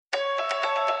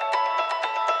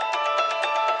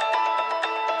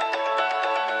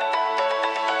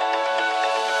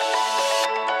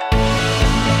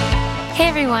Hey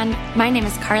everyone, my name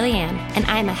is Carly Ann, and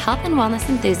I'm a health and wellness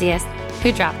enthusiast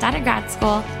who dropped out of grad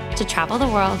school to travel the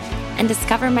world and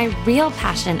discover my real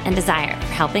passion and desire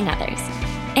for helping others.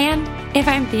 And if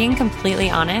I'm being completely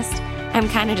honest, I'm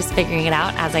kind of just figuring it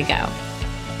out as I go.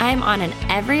 I'm on an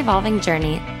ever-evolving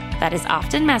journey that is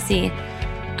often messy,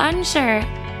 unsure,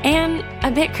 and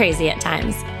a bit crazy at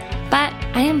times, but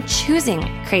I am choosing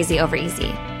crazy over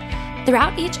easy.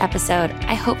 Throughout each episode,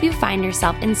 I hope you find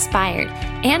yourself inspired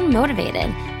and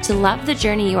motivated to love the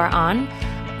journey you are on,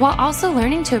 while also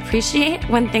learning to appreciate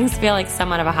when things feel like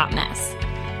somewhat of a hot mess.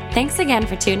 Thanks again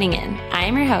for tuning in. I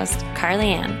am your host, Carly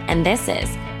Ann, and this is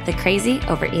the Crazy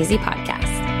Over Easy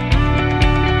podcast.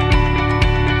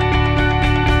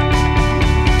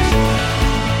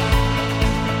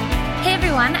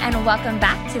 And welcome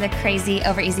back to the Crazy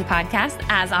Over Easy podcast.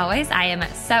 As always, I am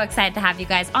so excited to have you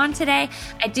guys on today.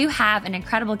 I do have an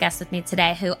incredible guest with me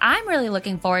today who I'm really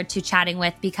looking forward to chatting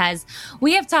with because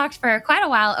we have talked for quite a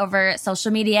while over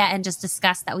social media and just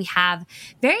discussed that we have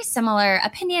very similar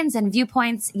opinions and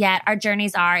viewpoints, yet our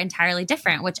journeys are entirely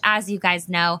different, which, as you guys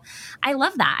know, I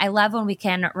love that. I love when we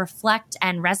can reflect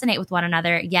and resonate with one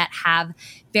another, yet have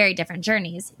very different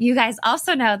journeys. You guys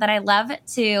also know that I love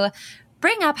to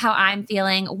bring up how I'm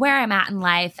feeling, where I'm at in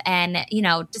life, and,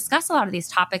 discuss a lot of these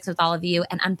topics with all of you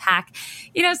and unpack,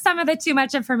 some of the too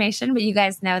much information, but you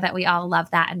guys know that we all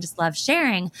love that and just love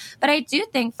sharing. But I do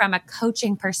think from a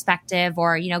coaching perspective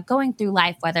or, going through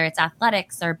life, whether it's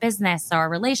athletics or business or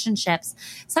relationships,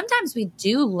 sometimes we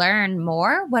do learn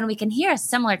more when we can hear a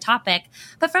similar topic,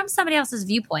 but from somebody else's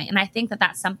viewpoint. And I think that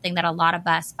that's something that a lot of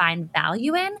us find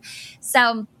value in.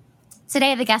 So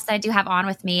today, the guest that I do have on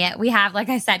with me, we have, like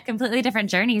I said, completely different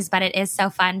journeys, but it is so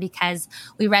fun because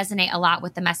we resonate a lot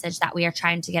with the message that we are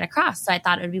trying to get across. So I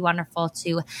thought it would be wonderful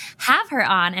to have her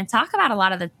on and talk about a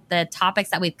lot of the topics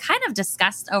that we've kind of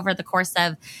discussed over the course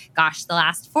of, the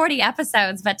last 40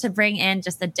 episodes, but to bring in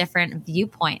just a different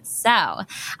viewpoint. So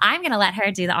I'm going to let her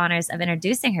do the honors of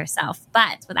introducing herself.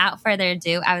 But without further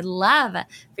ado, I would love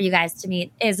for you guys to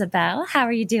meet Isabel. How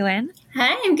are you doing?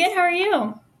 Hi, I'm good. How are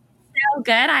you? So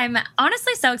good. I'm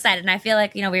honestly so excited. And I feel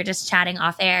like, we were just chatting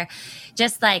off air,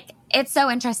 just like, it's so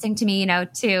interesting to me,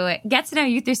 to get to know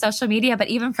you through social media, but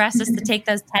even for us just to take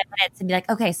those 10 minutes and be like,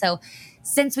 okay, so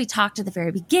since we talked at the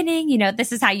very beginning,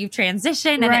 this is how you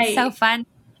transition. And Right. It's so fun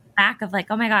back of like,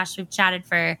 oh my gosh, we've chatted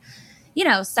for,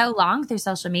 so long through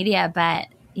social media, but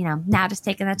now just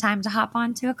taking the time to hop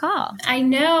onto a call. I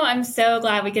know. I'm so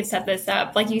glad we could set this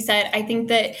up. Like you said, I think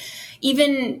that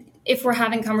even if we're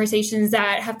having conversations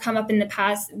that have come up in the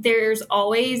past, there's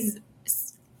always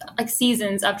like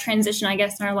seasons of transition, I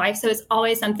guess, in our life. So it's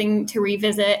always something to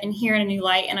revisit and hear in a new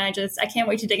light. And I can't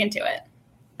wait to dig into it.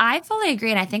 I fully agree.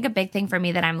 And I think a big thing for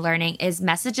me that I'm learning is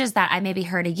messages that I maybe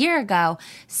heard a year ago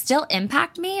still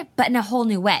impact me, but in a whole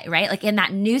new way, right? Like in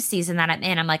that new season that I'm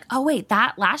in, I'm like, oh, wait,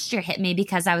 that last year hit me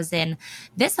because I was in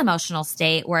this emotional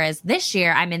state. Whereas this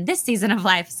year I'm in this season of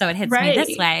life. So it hits me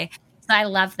this way. So I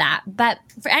love that. But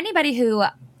for anybody who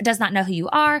does not know who you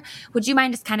are, would you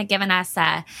mind just kind of giving us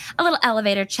a little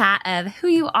elevator chat of who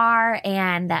you are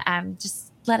and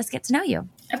just let us get to know you?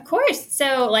 Of course.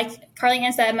 So like Carly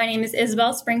Ann said, my name is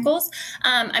Isabel Sprinkles.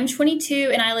 I'm 22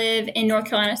 and I live in North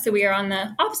Carolina. So we are on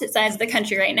the opposite sides of the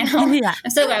country right now. Yeah.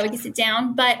 I'm so glad we can sit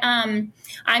down. But I'm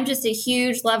just a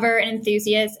huge lover and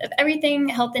enthusiast of everything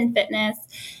health and fitness.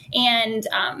 And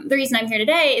the reason I'm here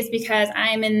today is because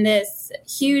I'm in this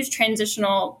huge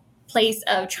transitional place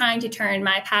of trying to turn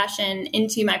my passion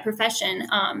into my profession,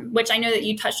 which I know that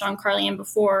you touched on, Carly Ann,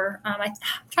 before. I'm trying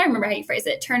to remember how you phrase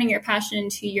it, turning your passion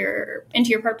into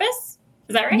your purpose.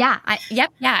 Is that right? Yeah.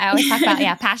 I always talk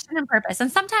about, passion and purpose. And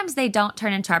sometimes they don't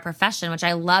turn into our profession, which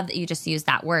I love that you just used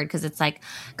that word because it's like,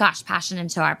 gosh, passion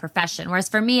into our profession. Whereas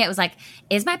for me, it was like,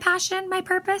 is my passion my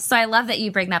purpose? So I love that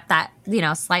you bring up that,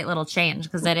 slight little change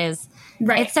because it is,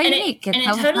 right. It's so unique. It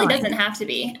totally doesn't have to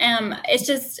be. It's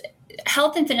just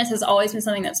health and fitness has always been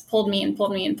something that's pulled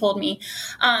me.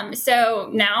 So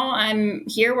now I'm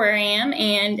here where I am,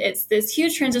 and it's this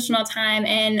huge transitional time,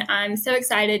 and I'm so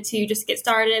excited to just get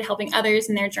started helping others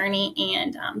in their journey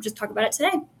and just talk about it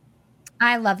today.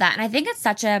 I love that. And I think it's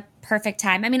such a perfect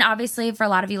time. I mean, obviously, for a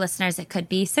lot of you listeners, it could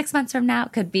be 6 months from now.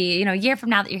 It could be, a year from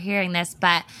now that you're hearing this.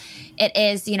 But it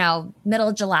is, middle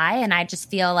of July. And I just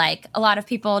feel like a lot of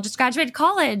people just graduated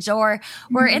college or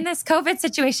we're in this COVID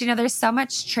situation. There's so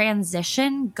much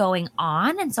transition going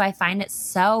on. And so I find it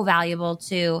so valuable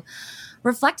to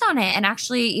reflect on it and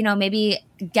actually, maybe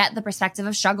get the perspective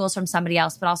of struggles from somebody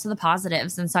else, but also the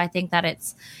positives. And so I think that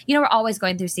it's, we're always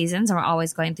going through seasons and we're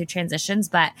always going through transitions.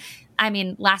 But I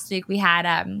mean, last week we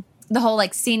had the whole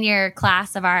like senior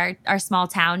class of our small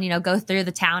town, go through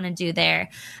the town and do their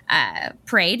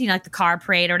parade, like the car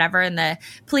parade or whatever, and the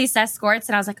police escorts.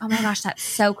 And I was like, oh my gosh, that's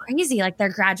so crazy. Like they're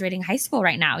graduating high school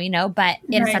right now, but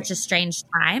in such a strange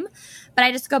time. But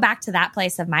I just go back to that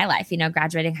place of my life,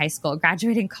 graduating high school,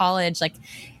 graduating college, like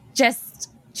just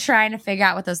trying to figure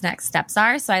out what those next steps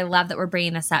are. So I love that we're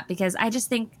bringing this up because I just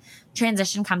think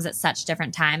transition comes at such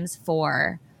different times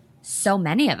for so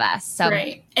many of us. So,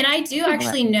 right. And I do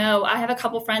actually know, I have a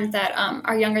couple friends that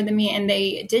are younger than me and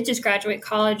they did just graduate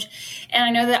college. And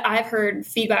I know that I've heard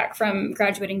feedback from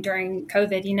graduating during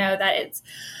COVID, that it's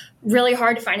really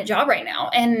hard to find a job right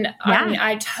now. And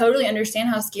I totally understand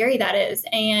how scary that is.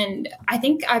 And I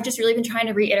think I've just really been trying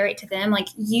to reiterate to them, like,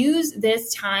 use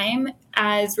this time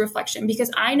as reflection, because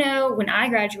I know when I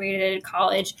graduated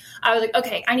college, I was like,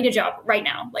 okay, I need a job right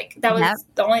now. Like that was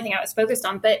the only thing I was focused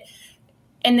on.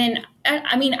 And then,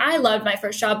 I loved my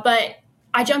first job, but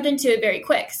I jumped into it very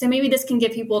quick. So maybe this can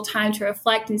give people time to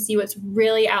reflect and see what's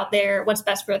really out there, what's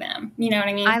best for them. You know what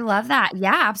I mean? I love that.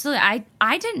 Yeah, absolutely.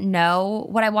 I didn't know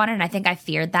what I wanted. And I think I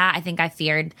feared that. I think I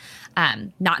feared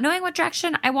not knowing what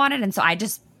direction I wanted. And so I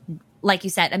just, like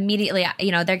you said, immediately,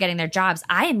 they're getting their jobs.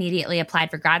 I immediately applied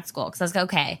for grad school because I was like,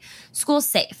 okay, school's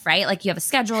safe, right? Like you have a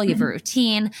schedule, you have a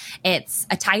routine, it's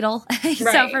a title.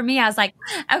 So for me, I was like,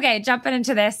 okay, jumping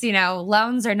into this,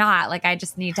 loans or not, like I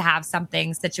just need to have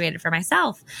something situated for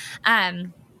myself.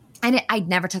 And I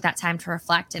never took that time to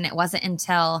reflect. And it wasn't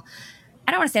until,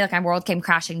 I don't want to say like my world came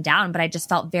crashing down, but I just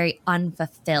felt very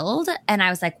unfulfilled. And I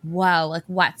was like, whoa, like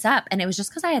what's up? And it was just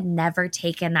because I had never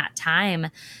taken that time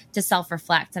to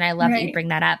self-reflect. And I love that you bring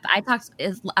that up. I talked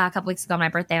a couple weeks ago on my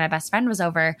birthday, my best friend was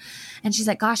over and she's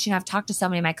like, gosh, I've talked to so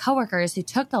many of my coworkers who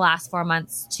took the last 4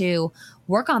 months to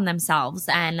work on themselves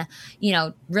and,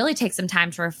 really take some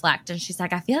time to reflect. And she's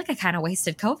like, I feel like I kind of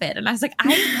wasted COVID. And I was like,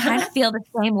 I kind of feel the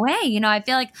same way. I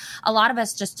feel like a lot of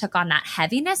us just took on that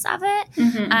heaviness of it.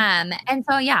 And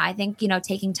so, I think,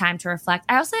 taking time to reflect,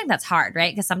 I also think that's hard,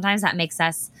 right? Because sometimes that makes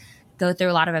us go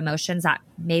through a lot of emotions that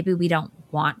maybe we don't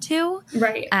want to.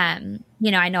 Right.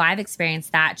 I know I've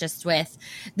experienced that just with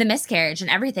the miscarriage and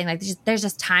everything. Like there's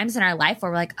just times in our life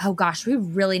where we're like, oh gosh, we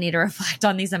really need to reflect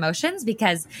on these emotions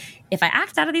because if I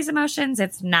act out of these emotions,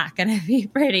 it's not going to be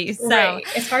pretty. So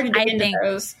it's hard to dig into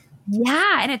those.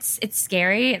 Yeah. And it's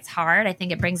scary. It's hard. I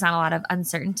think it brings on a lot of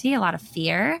uncertainty, a lot of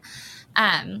fear.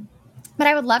 But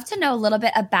I would love to know a little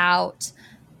bit about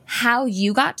how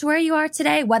you got to where you are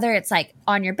today, whether it's like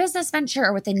on your business venture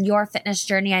or within your fitness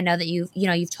journey. I know that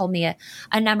you've told me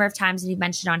a number of times and you've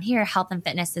mentioned on here, health and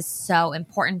fitness is so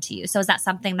important to you. So is that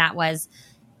something that was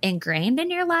ingrained in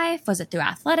your life? Was it through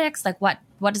athletics? Like what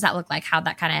does that look like? How'd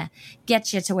that kind of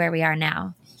get you to where we are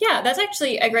now? Yeah, that's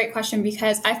actually a great question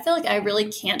because I feel like I really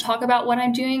can't talk about what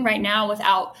I'm doing right now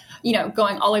without,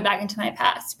 going all the way back into my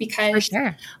past because For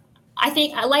sure. I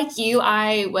think like you,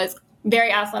 I was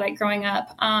very athletic growing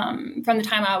up. From the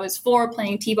time I was 4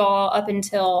 playing t-ball up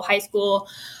until high school,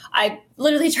 I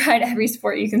literally tried every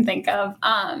sport you can think of.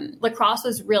 Lacrosse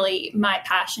was really my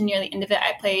passion near the end of it.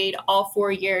 I played all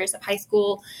 4 years of high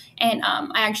school and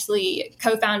I actually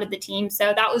co-founded the team.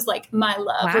 So that was like my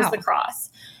love was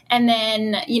lacrosse. And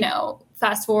then,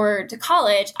 fast forward to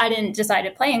college, I didn't decide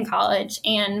to play in college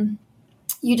and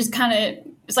you just kind of,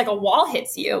 it's like a wall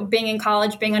hits you being in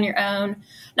college, being on your own,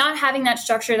 not having that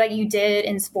structure that you did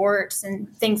in sports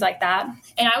and things like that.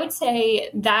 And I would say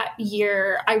that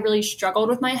year I really struggled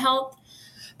with my health,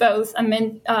 both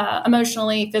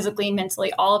emotionally, physically,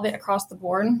 mentally, all of it across the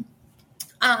board.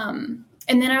 And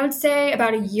then I would say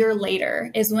about a year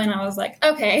later is when I was like,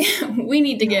 okay, we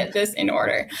need to get this in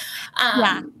order.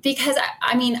 Because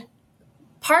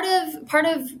part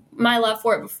of my love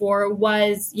for it before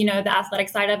was, the athletic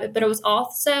side of it, but it was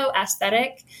also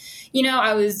aesthetic.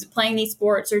 I was playing these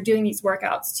sports or doing these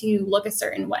workouts to look a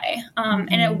certain way.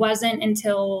 And it wasn't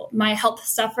until my health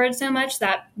suffered so much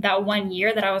that 1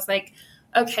 year that I was like,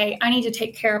 okay, I need to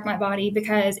take care of my body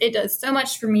because it does so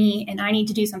much for me and I need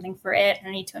to do something for it and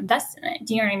I need to invest in it.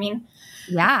 Do you know what I mean?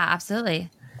 Yeah, absolutely.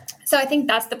 So I think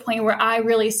that's the point where I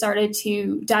really started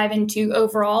to dive into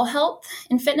overall health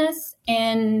and fitness.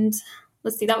 And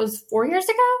let's see, that was 4 years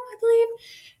ago, I believe.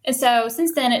 And so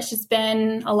since then, it's just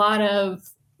been a lot of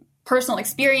personal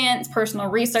experience, personal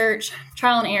research,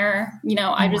 trial and error.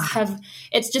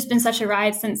 It's just been such a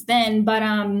ride since then. But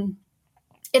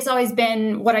it's always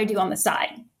been what I do on the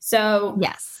side. So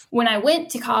yes. When I went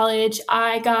to college,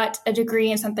 I got a degree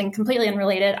in something completely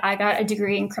unrelated. I got a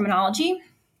degree in criminology.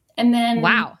 And then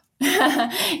wow.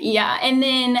 Yeah. And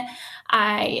then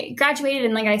I graduated.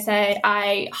 And like I said,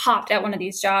 I hopped at one of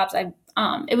these jobs.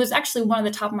 It was actually one of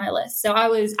the top of my list. So I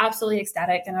was absolutely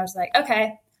ecstatic. And I was like,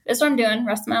 okay, this is what I'm doing the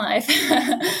rest of my life.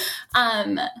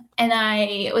 And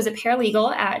I was a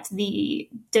paralegal at the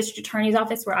district attorney's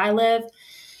office where I live,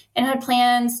 and had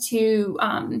plans to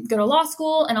go to law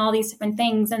school and all these different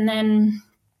things. And then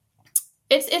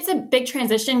it's a big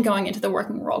transition going into the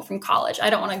working world from college. I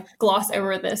don't want to gloss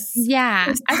over this.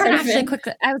 Yeah. I was going to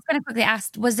quickly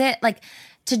ask, was it like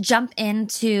to jump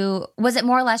into, was it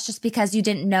more or less just because you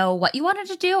didn't know what you wanted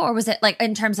to do? Or was it like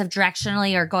in terms of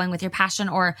directionally or going with your passion?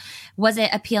 Or was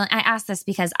it appealing? I asked this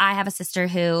because I have a sister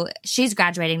who she's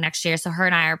graduating next year. So her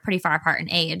and I are pretty far apart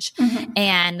in age. Mm-hmm.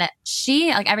 And she,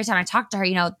 like every time I talk to her,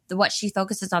 you know, what she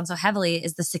focuses on so heavily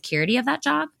is the security of that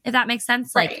job, if that makes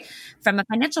sense. Right. Like from a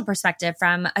financial perspective,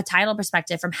 from a title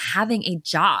perspective, from having a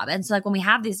job. And so like when we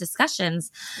have these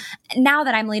discussions, now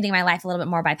that I'm leading my life a little bit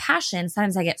more by passion,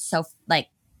 sometimes I get so like,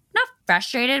 not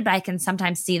frustrated, but I can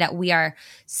sometimes see that we are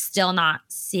still not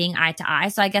seeing eye to eye.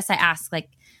 So I guess I ask, like,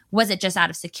 was it just out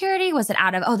of security? Was it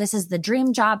out of, oh, this is the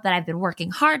dream job that I've been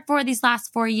working hard for these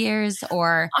last 4 years?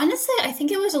 Or honestly, I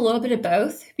think it was a little bit of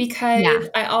both, because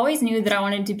I always knew that I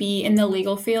wanted to be in the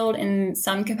legal field in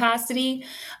some capacity.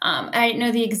 I didn't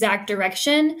know the exact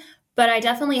direction, but I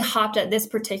definitely hopped at this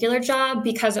particular job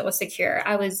because it was secure.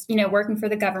 I was, you know, working for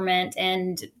the government,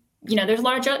 and you know, there's a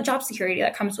lot of job security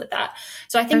that comes with that.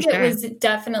 So I think it was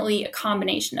definitely a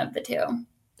combination of the two.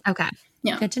 Okay.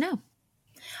 Yeah. Good to know.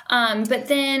 But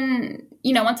then,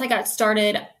 you know, once I got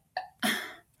started,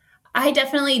 I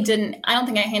don't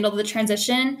think I handled the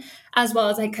transition as well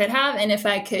as I could have. And if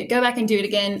I could go back and do it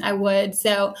again, I would.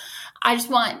 So I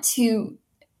just want to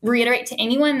reiterate to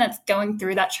anyone that's going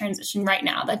through that transition right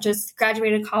now, that just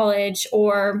graduated college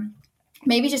or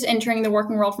maybe just entering the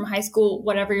working world from high school,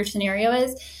 whatever your scenario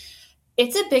is.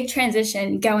 It's a big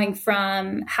transition going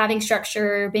from having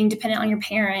structure, being dependent on your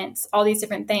parents, all these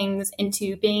different things,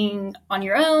 into being on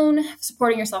your own,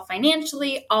 supporting yourself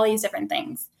financially, all these different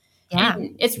things. Yeah.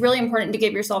 And it's really important to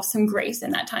give yourself some grace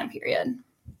in that time period.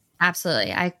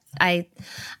 Absolutely.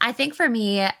 I think for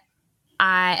me,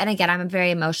 and again, I'm a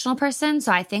very emotional person.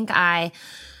 So I think I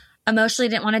emotionally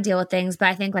didn't want to deal with things. But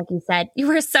I think, like you said, you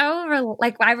were so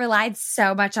I relied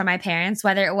so much on my parents,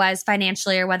 whether it was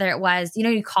financially or whether it was, you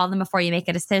know, you call them before you make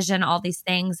a decision, all these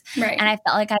things. Right. And I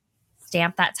felt like I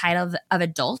stamped that title of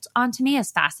adult onto me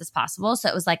as fast as possible. So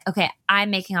it was like, okay,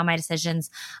 I'm making all my decisions.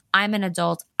 I'm an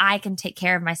adult. I can take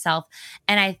care of myself.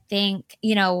 And I think,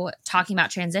 you know, talking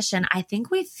about transition, I think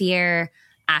we fear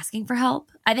asking for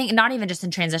help. I think not even just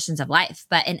in transitions of life,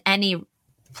 but in any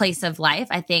place of life,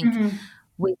 I think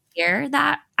we fear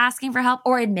that asking for help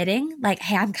or admitting like,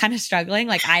 hey, I'm kind of struggling.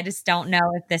 Like, I just don't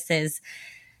know if this is,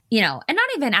 you know, and not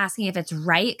even asking if it's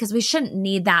right, because we shouldn't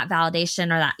need that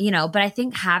validation or that, you know, but I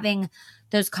think having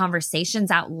those conversations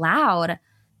out loud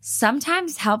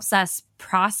sometimes helps us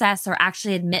process or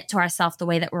actually admit to ourselves the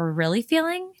way that we're really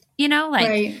feeling, you know, like,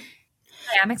 right.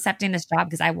 Hey, I'm accepting this job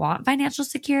because I want financial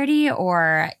security,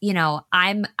 or, you know,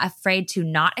 I'm afraid to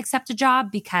not accept a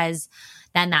job because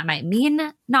then that might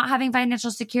mean not having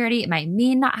financial security. It might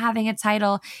mean not having a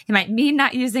title. It might mean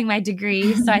not using my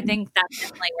degree. So I think that's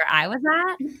definitely where I was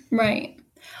at. Right.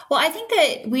 Well, I think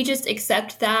that we just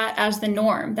accept that as the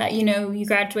norm, that, you know, you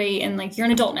graduate and like you're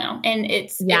an adult now, and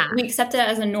we accept it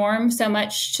as a norm so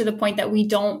much to the point that we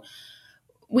don't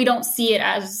see it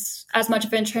as much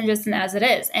of a transition as it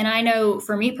is. And I know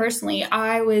for me personally,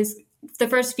 the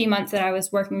first few months that I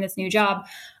was working this new job,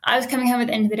 I was coming home at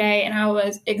the end of the day and I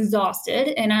was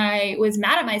exhausted, and I was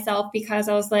mad at myself because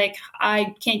I was like,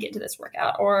 I can't get to this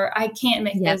workout, or I can't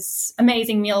make this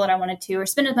amazing meal that I wanted to, or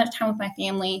spend as much time with my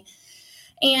family.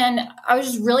 And I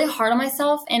was just really hard on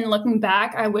myself. And looking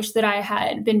back, I wish that I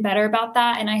had been better about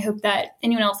that. And I hope that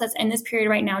anyone else that's in this period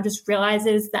right now just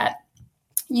realizes that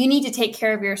you need to take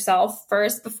care of yourself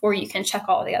first before you can check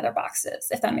all the other boxes,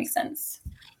 if that makes sense.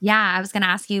 Yeah, I was going to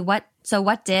ask you what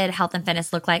did health and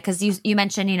fitness look like? Because you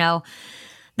mentioned, you know,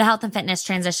 the health and fitness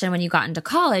transition when you got into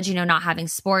college, you know, not having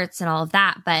sports and all of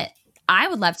that. But I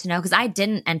would love to know, because I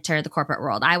didn't enter the corporate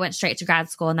world. I went straight to grad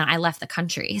school and then I left the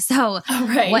country. So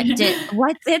what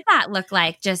did that look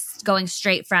like? Just going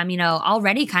straight from, you know,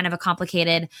 already kind of a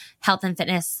complicated health and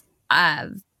fitness, I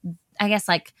guess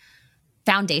like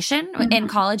foundation in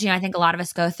college. You know, I think a lot of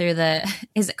us go through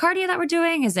is it cardio that we're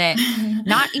doing? Is it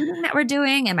not eating that we're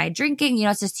doing? Am I drinking? You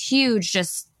know, it's just huge,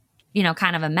 just, you know,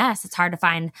 kind of a mess. It's hard to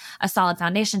find a solid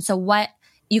foundation. So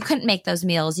you couldn't make those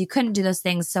meals, you couldn't do those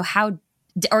things. So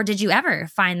did you ever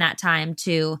find that time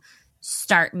to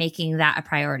start making that a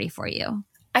priority for you?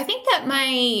 I think that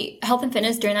my health and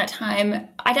fitness during that time,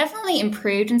 I definitely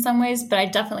improved in some ways, but I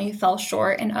definitely fell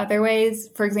short in other ways.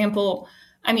 For example,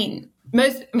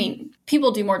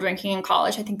 people do more drinking in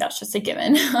college. I think that's just a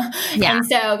given. Yeah. And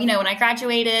so, when I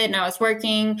graduated and I was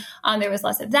working, there was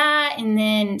less of that. And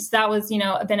then so that was,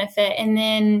 a benefit. And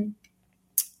then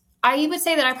I would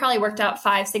say that I probably worked out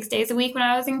 5-6 days a week when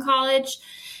I was in college.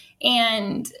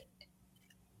 And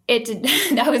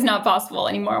that was not possible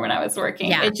anymore when I was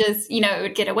working. Yeah. It just, it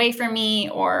would get away from me,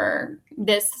 or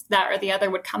this, that, or the other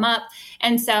would come up.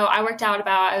 And so I worked out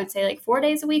about, I would say, like 4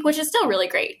 days a week, which is still really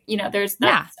great.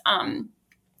 That's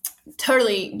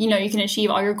totally, you can achieve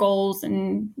all your goals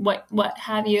and what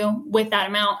have you with that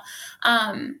amount.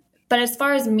 But as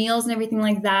far as meals and everything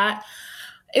like that,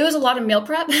 it was a lot of meal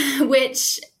prep,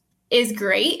 which is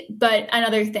great. But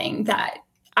another thing that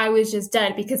I was just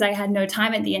dead because I had no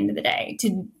time at the end of the day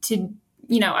to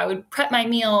I would prep my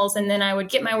meals, and then I would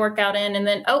get my workout in, and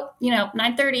then,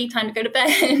 9:30, time to go to bed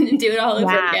and do it all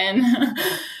over again.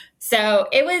 So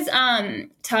it was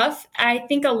tough. I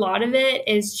think a lot of it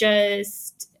is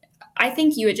just, I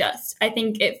think you adjust. I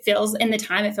think it feels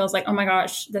like, oh my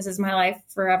gosh, this is my life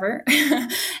forever.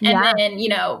 And then,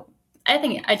 I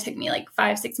think it took me like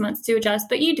 5-6 months to adjust,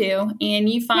 but you do, and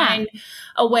you find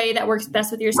a way that works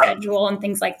best with your schedule and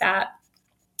things like that.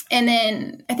 And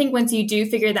then I think once you do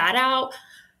figure that out,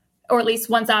 or at least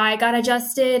once I got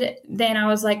adjusted, then I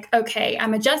was like, okay,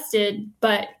 I'm adjusted,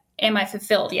 but am I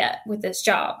fulfilled yet with this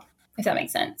job? If that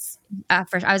makes sense. I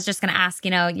was just going to ask,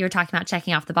 you were talking about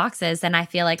checking off the boxes. And I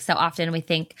feel like so often we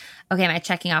think, okay, am I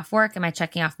checking off work? Am I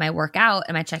checking off my workout?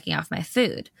 Am I checking off my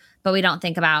food? But we don't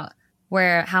think about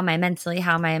how am I mentally,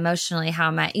 how am I emotionally, how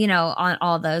am I, on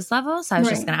all those levels. So I was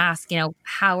just going to ask,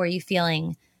 how are you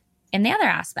feeling in the other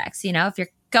aspects? If you're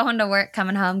going to work,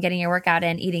 coming home, getting your workout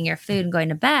in, eating your food and going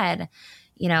to bed,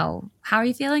 how are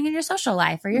you feeling in your social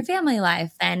life or your family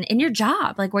life and in your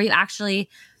job? Like, were you actually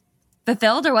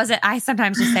fulfilled, or was it, I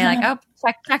sometimes just say like, oh,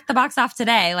 check the box off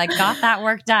today, like got that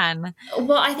work done?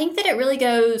 Well, I think that it really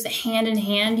goes hand in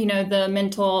hand, the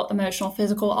mental, emotional,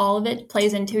 physical, all of it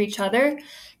plays into each other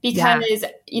because,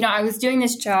 I was doing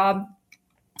this job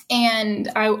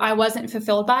and I wasn't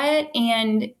fulfilled by it.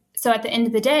 And so at the end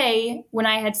of the day, when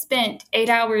I had spent 8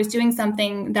 hours doing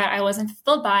something that I wasn't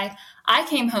fulfilled by, I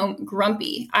came home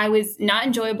grumpy. I was not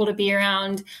enjoyable to be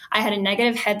around. I had a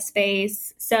negative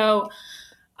headspace. So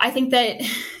I think that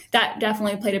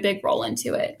definitely played a big role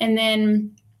into it. And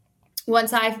then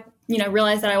once I,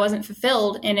 realized that I wasn't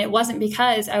fulfilled, and it wasn't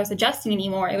because I was adjusting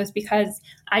anymore, it was because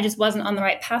I just wasn't on the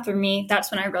right path for me.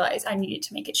 That's when I realized I needed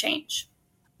to make a change.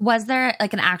 Was there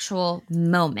like an actual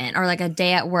moment or like a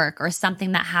day at work or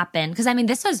something that happened? Because I mean,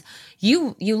 this was,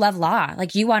 you love law.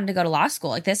 Like you wanted to go to law school.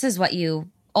 Like this is what you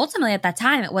ultimately at that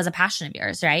time, it was a passion of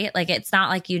yours, right? Like it's not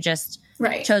like you just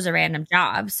chose a random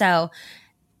job. So,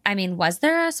 I mean, was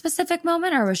there a specific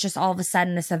moment, or was just all of a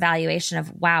sudden this evaluation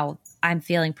of, wow, I'm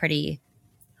feeling pretty,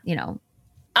 low,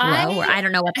 or I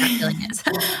don't know what that feeling is.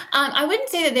 I wouldn't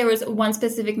say that there was one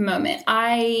specific moment.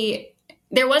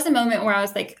 There was a moment where I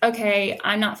was like, okay,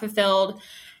 I'm not fulfilled.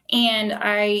 And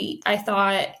I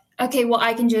thought, okay, well,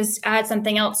 I can just add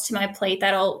something else to my plate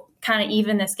that'll kind of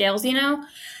even the scales,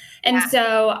 And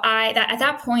so at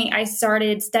that point, I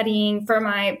started studying for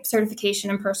my certification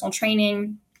in personal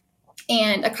training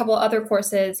and a couple of other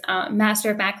courses,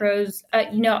 Master of Macros.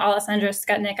 Alessandra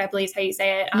Skutnik, I believe is how you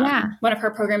say it. One of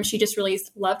her programs she just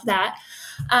released, loved that.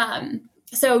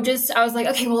 So I was like,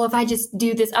 okay, well, if I just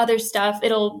do this other stuff,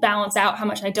 it'll balance out how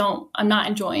much I'm not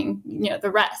enjoying,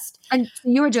 the rest. And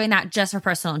you were doing that just for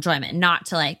personal enjoyment, not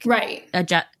to like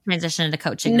transition into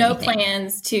coaching. No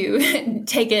plans to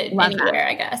take it anywhere,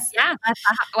 I guess. Yeah.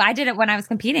 I did it when I was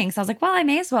competing. So I was like, well, I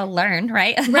may as well learn,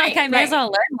 right? Like I may as well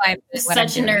learn why I'm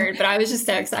such a nerd, but I was just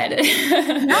so excited.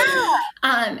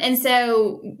 And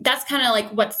so that's kind of like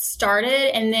what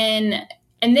started. And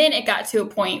then it got to a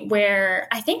point where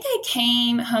I think I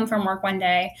came home from work one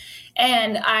day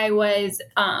and I was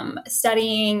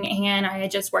studying and I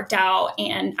had just worked out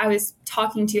and I was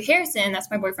talking to Harrison,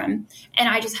 that's my boyfriend, and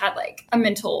I just had like a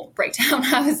mental breakdown.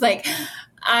 I was like,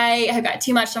 I have got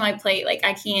too much on my plate. Like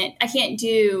I can't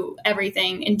do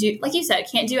everything and do, like you said,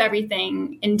 can't do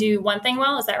everything and do one thing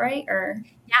well. Is that right? Or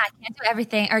I can't do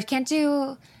everything, or can't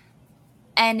do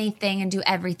anything and do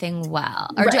everything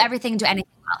well, or do everything and do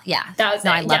anything well. Yeah. That was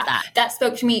I love that. That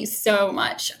spoke to me so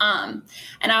much. And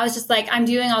I was just like, I'm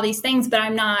doing all these things, but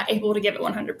I'm not able to give it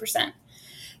 100%.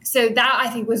 So that I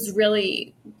think was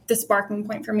really the sparking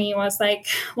point for me, was like,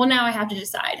 well, now I have to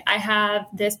decide. I have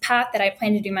this path that I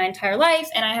plan to do my entire life,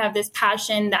 and I have this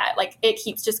passion that like it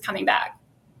keeps just coming back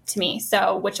to me.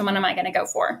 So which one am I going to go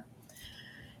for?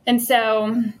 And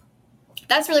so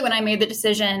that's really when I made the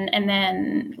decision. And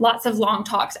then lots of long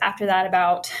talks after that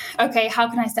about, okay, how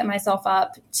can I set myself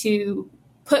up to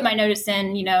put my notice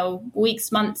in,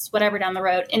 weeks, months, whatever down the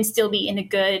road, and still be in a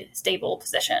good, stable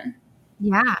position.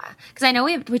 Yeah. Because I know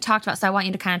we talked about, so I want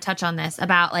you to kind of touch on this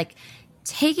about like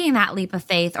taking that leap of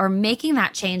faith or making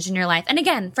that change in your life. And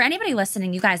again, for anybody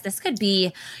listening, you guys, this could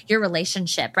be your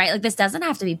relationship, right? Like this doesn't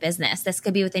have to be business. This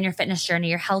could be within your fitness journey,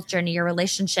 your health journey, your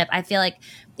relationship. I feel like,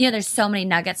 there's so many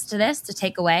nuggets to this to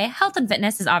take away. Health and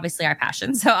fitness is obviously our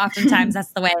passion. So oftentimes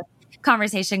that's the way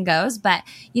conversation goes. But,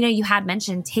 you had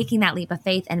mentioned taking that leap of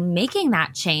faith and making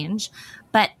that change,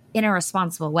 but in a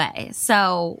responsible way.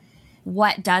 So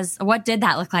what did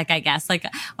that look like, I guess? Like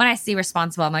when I see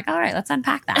responsible, I'm like, all right, let's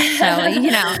unpack that. So,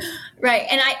 Right.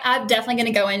 And I'm definitely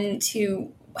going to go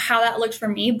into how that looked for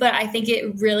me, but I think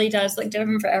it really does look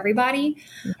different for everybody.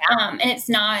 Yeah. And it's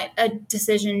not a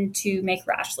decision to make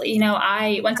rashly.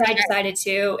 Once I decided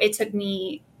to, it took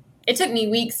me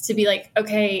weeks to be like,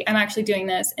 okay, I'm actually doing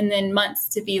this. And then months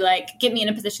to be like, get me in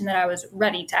a position that I was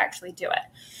ready to actually do it.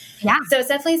 Yeah. So it's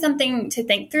definitely something to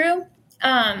think through.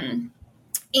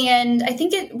 And I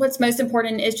think what's most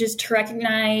important is just to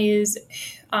recognize,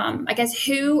 I guess,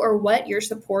 who or what you're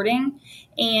supporting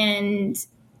and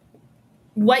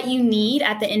what you need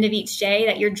at the end of each day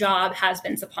that your job has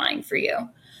been supplying for you.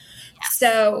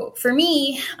 So for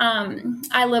me,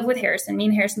 I live with Harrison. Me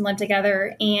and Harrison live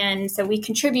together. And so we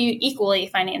contribute equally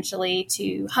financially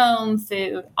to home,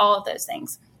 food, all of those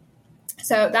things.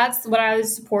 So that's what I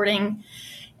was supporting.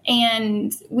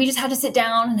 And we just had to sit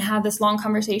down and have this long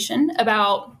conversation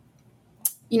about,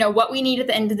 what we need at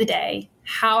the end of the day,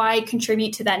 how I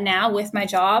contribute to that now with my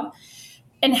job,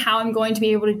 and how I'm going to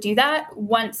be able to do that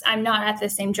once I'm not at the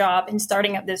same job and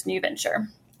starting up this new venture.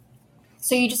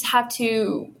 So you just have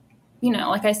to,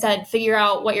 like I said, figure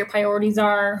out what your priorities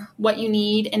are, what you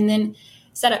need, and then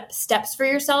set up steps for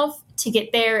yourself to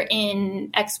get there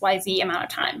in XYZ amount of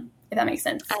time, if that makes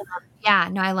sense.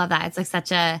 I love that. It's like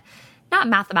such a not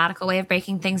mathematical way of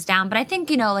breaking things down, but I think,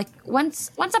 like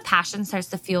once a passion starts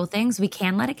to fuel things, we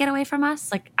can let it get away from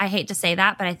us. Like I hate to say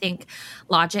that, but I think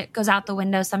logic goes out the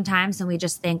window sometimes and we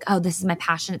just think, oh, this is my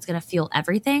passion. It's going to fuel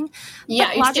everything.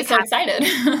 Yeah. You get so excited.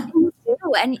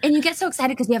 And you get so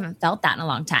excited because you haven't felt that in a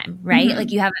long time, right? Mm-hmm.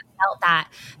 Like you haven't felt that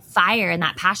fire and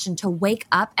that passion to wake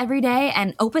up every day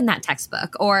and open that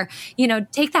textbook or,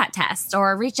 take that test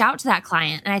or reach out to that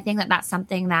client. And I think that that's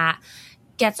something that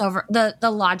gets over the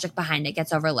logic behind it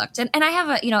gets overlooked. And I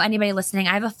have anybody listening,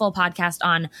 I have a full podcast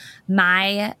on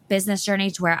my business journey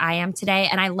to where I am today.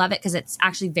 And I love it because it's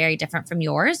actually very different from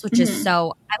yours, which is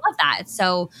so, I love that. It's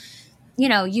so,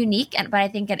 unique. But I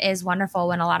think it is wonderful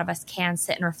when a lot of us can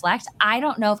sit and reflect. I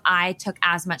don't know if I took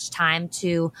as much time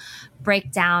to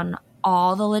break down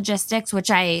all the logistics,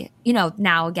 which I,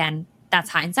 now again, that's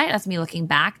hindsight. That's me looking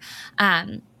back.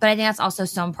 But I think that's also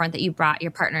so important that you brought your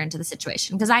partner into the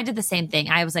situation because I did the same thing.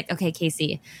 I was like, okay,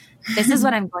 Casey, this is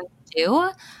what I'm going to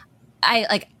do.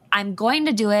 I'm going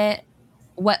to do it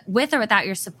with or without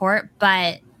your support,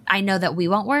 but I know that we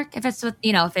won't work if it's with,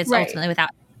 if it's right. Ultimately without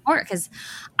support because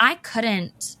I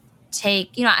couldn't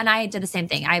take, and I did the same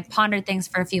thing. I pondered things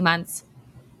for a few months,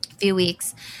 a few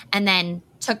weeks, and then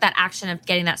took that action of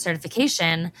getting that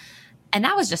certification. And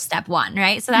that was just step one,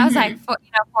 right? So that was like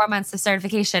 4 months of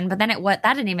certification. But then that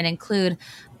didn't even include,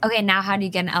 okay, now how do you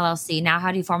get an LLC? Now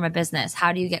how do you form a business?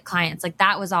 How do you get clients? Like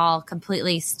that was all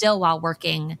completely still while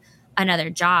working another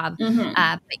job. But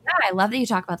yeah, I love that you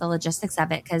talk about the logistics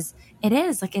of it because it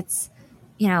is like it's,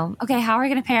 okay, how are we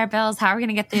going to pay our bills? How are we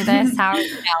going to get through this? How are we,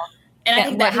 And I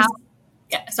think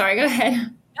that sorry, go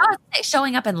ahead. It's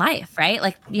showing up in life, right?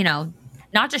 Like,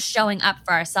 not just showing up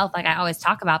for ourselves, like I always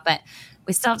talk about, but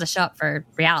we still have to show up for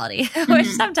reality, which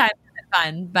sometimes isn't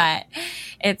fun, but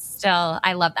it's still,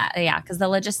 I love that. Yeah. Cause the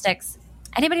logistics,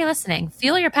 anybody listening,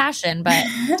 feel your passion, but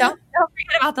don't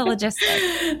forget about the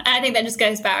logistics. I think that just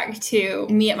goes back to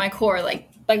me at my core, like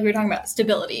we were talking about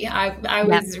stability. I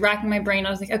was racking my brain.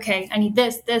 I was like, okay, I need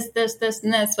this,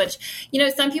 and this, which,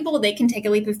 some people, they can take a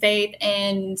leap of faith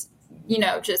and,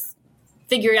 just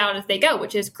figure it out as they go,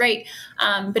 which is great.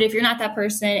 But if you're not that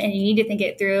person and you need to think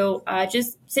it through,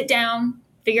 just sit down,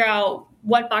 figure out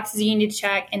what boxes you need to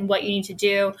check and what you need to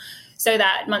do so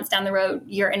that months down the road,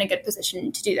 you're in a good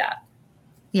position to do that.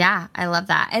 Yeah, I love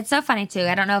that. It's so funny too.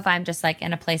 I don't know if I'm just like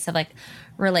in a place of like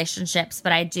relationships,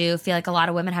 but I do feel like a lot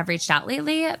of women have reached out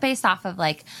lately based off of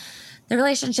like the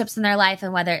relationships in their life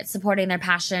and whether it's supporting their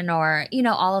passion or,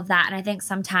 all of that. And I think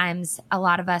sometimes a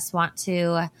lot of us want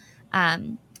to,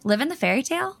 live in the fairy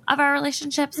tale of our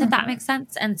relationships, if that makes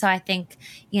sense. And so I think,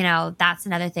 that's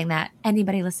another thing that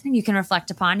anybody listening, you can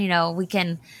reflect upon. We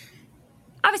can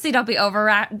obviously don't be over,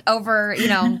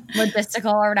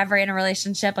 logistical or whatever in a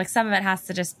relationship. Like some of it has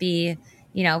to just be,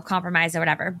 compromise or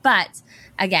whatever. But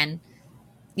again,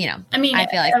 I mean, I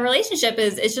feel like a relationship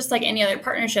is just like any other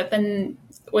partnership. And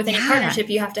with any partnership,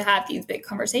 you have to have these big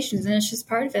conversations, and it's just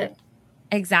part of it.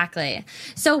 Exactly.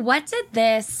 So what did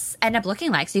this end up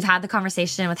looking like? So you've had the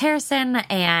conversation with Harrison,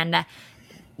 and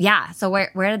so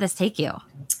where did this take you?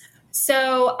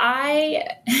 So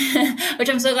which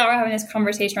I'm so glad we're having this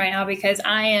conversation right now, because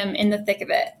I am in the thick of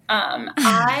it.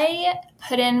 I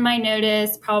put in my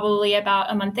notice probably about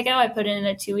a month ago. I put in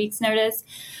a 2 weeks notice,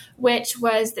 which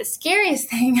was the scariest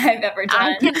thing I've ever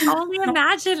done. I can only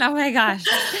imagine. Oh my gosh.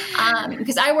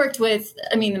 Because I worked with,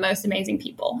 the most amazing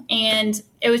people, and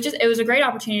it was a great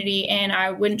opportunity, and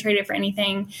I wouldn't trade it for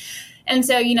anything. And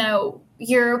so,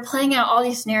 you're playing out all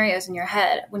these scenarios in your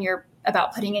head when you're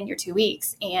about putting in your 2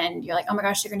 weeks, and you're like, oh my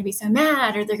gosh, they're going to be so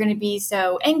mad, or they're going to be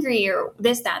so angry, or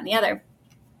this, that, and the other.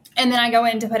 And then I go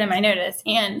in to put in my notice,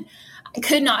 and I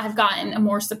could not have gotten a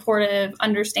more supportive,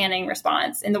 understanding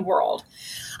response in the world.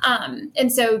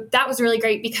 And so that was really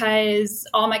great, because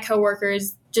all my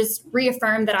coworkers just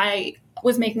reaffirmed that I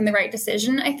was making the right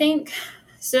decision, I think.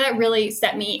 So that really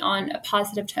set me on a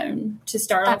positive tone to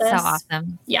start all this. That's so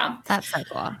awesome. Yeah. That's so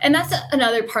cool. And that's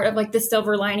another part of like the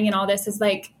silver lining in all this, is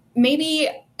like, maybe,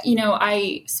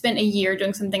 I spent a year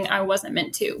doing something I wasn't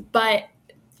meant to, but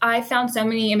I found so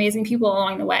many amazing people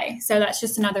along the way. So that's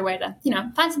just another way to,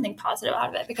 find something positive out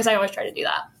of it, because I always try to do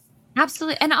that.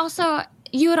 Absolutely. And also,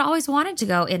 you had always wanted to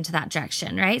go into that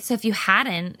direction, right? So if you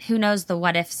hadn't, who knows the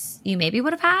what ifs you maybe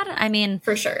would have had? I mean,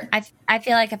 for sure. I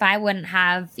feel like if I wouldn't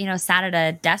have, sat at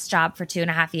a desk job for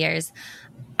 2.5 years,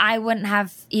 I wouldn't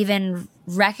have even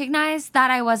recognized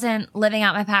that I wasn't living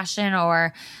out my passion,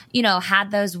 or,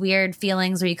 had those weird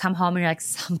feelings where you come home and you're like,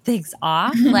 something's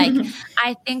off. Like,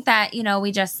 I think that,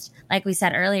 we just, like we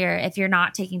said earlier, if you're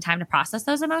not taking time to process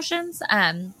those emotions,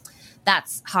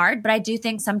 that's hard. But I do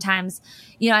think sometimes,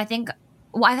 I think,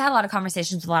 I've had a lot of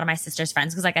conversations with a lot of my sister's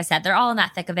friends, because like I said, they're all in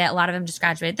that thick of it. A lot of them just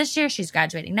graduated this year. She's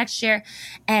graduating next year.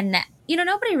 And,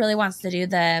 nobody really wants to do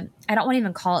I don't want to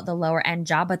even call it the lower end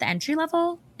job, but the entry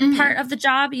level part of the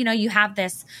job. You have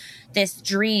this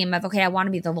dream of, okay, I want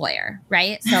to be the lawyer,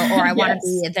 right? So, or I want to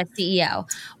be the CEO.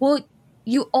 Well,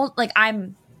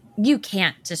 you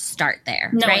can't just start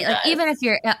there, right? Like, even if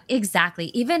you're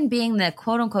even being the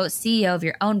quote unquote CEO of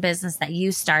your own business that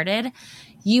you started,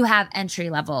 you have entry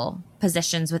level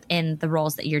positions within the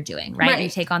roles that you're doing, right? You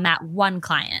take on that one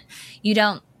client. You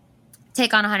don't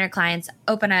take on 100 clients,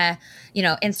 open a,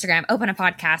 Instagram, open a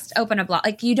podcast, open a blog.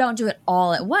 Like, you don't do it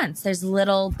all at once. There's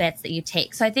little bits that you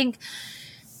take. So I think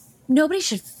nobody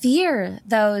should fear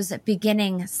those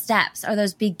beginning steps or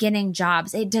those beginning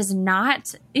jobs. It does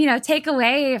not, take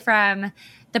away from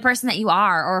the person that you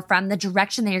are, or from the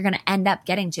direction that you're going to end up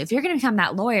getting to. If you're going to become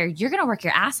that lawyer, you're going to work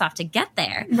your ass off to get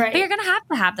there. Right. But you're going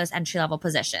to have those entry level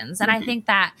positions. And I think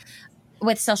that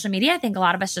with social media, I think a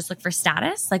lot of us just look for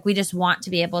status. Like, we just want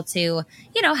to be able to,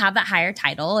 have that higher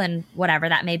title and whatever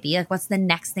that may be. Like, what's the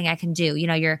next thing I can do?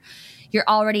 You're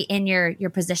already in your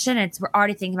position. We're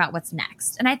already thinking about what's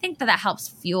next. And I think that helps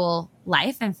fuel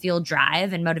life and fuel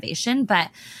drive and motivation. But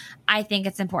I think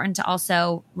it's important to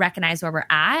also recognize where we're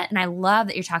at. And I love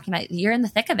that you're talking about, you're in the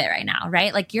thick of it right now,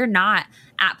 right? Like, you're not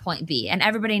at point B. And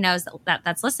everybody knows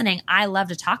that's listening. I love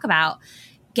to talk about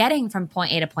getting from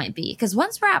point A to point B, because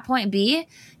once we're at point B,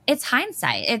 it's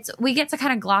hindsight. We get to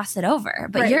kind of gloss it over,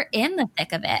 but you're in the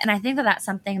thick of it. And I think that that's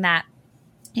something that,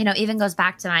 even goes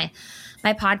back to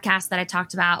my podcast that I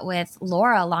talked about with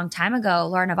Laura a long time ago,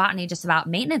 Laura Novotny, just about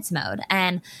maintenance mode.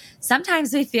 And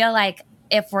sometimes we feel like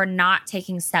if we're not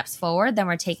taking steps forward, then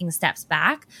we're taking steps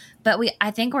back. But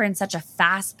I think we're in such a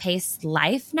fast-paced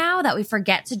life now that we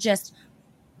forget to just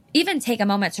even take a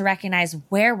moment to recognize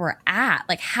where we're at.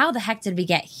 Like, how the heck did we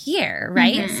get here,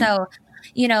 right? Mm-hmm. So,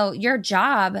 your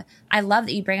job, I love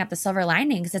that you bring up the silver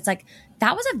lining, because it's like,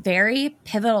 that was a very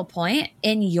pivotal point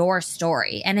in your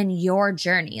story and in your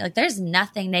journey. Like, there's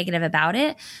nothing negative about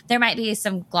it. There might be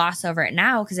some gloss over it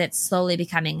now because it's slowly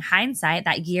becoming hindsight.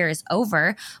 That year is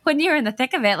over. When you're in the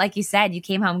thick of it, like you said, you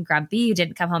came home grumpy, you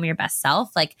didn't come home your best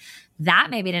self. Like, that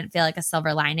maybe didn't feel like a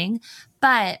silver lining,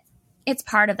 but it's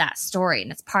part of that story,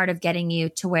 and it's part of getting you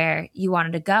to where you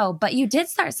wanted to go. But you did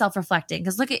start self-reflecting,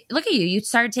 because look at you. You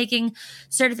started taking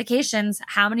certifications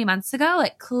how many months ago?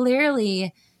 Like,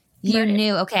 clearly you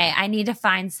knew, okay, I need to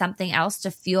find something else to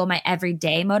fuel my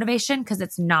everyday motivation, because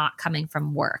it's not coming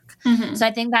from work. Mm-hmm. So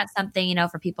I think that's something,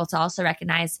 for people to also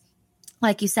recognize.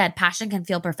 Like you said, passion can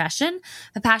feel profession,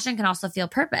 but passion can also feel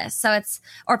purpose.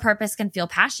 Or purpose can feel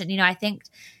passion. I think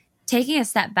taking a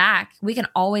step back, we can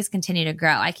always continue to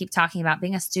grow. I keep talking about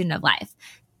being a student of life.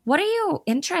 What are you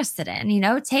interested in?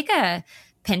 Take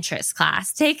Pinterest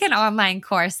class, take an online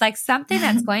course, like something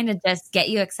that's going to just get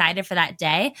you excited for that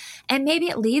day. And maybe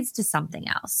it leads to something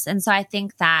else. And so I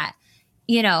think that,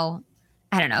 you know,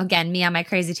 I don't know, again, me on my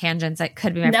crazy tangents, it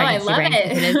could be my pregnancy brain.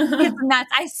 It's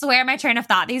nuts. I swear my train of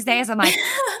thought these days, I'm like,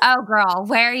 oh girl,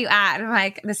 where are you at? And I'm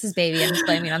like, this is baby. I'm just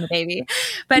blaming it on the baby.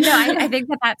 But no, I think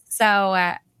that that's so,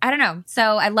 I don't know. So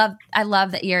I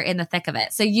love that you're in the thick of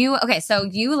it. So you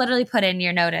literally put in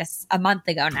your notice a month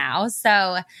ago now.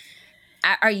 So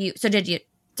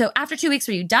so after 2 weeks,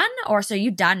 were you done, or so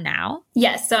you done now?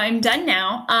 Yes. So I'm done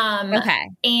now. Okay.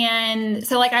 And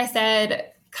so like I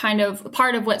said, kind of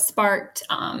part of what sparked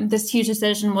this huge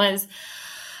decision was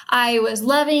I was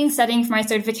loving studying for my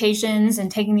certifications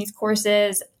and taking these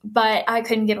courses, but I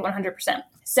couldn't give it 100%.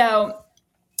 So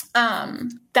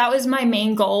that was my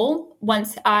main goal.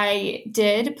 Once I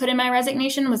did put in my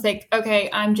resignation, was like, okay,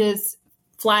 I'm just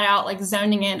flat out like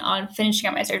zoning in on finishing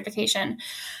up my certification.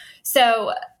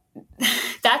 So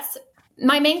that's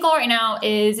my main goal right now,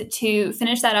 is to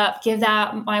finish that up, give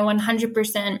that my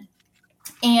 100%.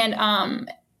 And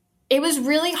it was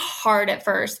really hard at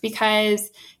first because,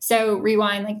 so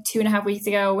rewind like 2.5 weeks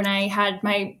ago when I had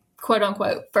my quote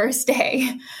unquote first day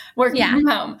working from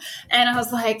home. And I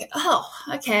was like, oh,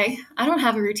 okay, I don't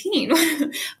have a routine.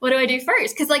 What do I do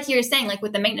first? Because like you were saying, like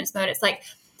with the maintenance mode, it's like,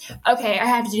 okay, I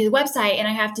have to do the website and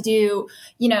I have to do,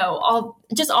 you know, all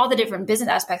the different business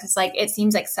aspects. It's like, it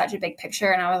seems like such a big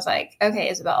picture. And I was like, okay,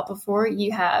 Isabel, before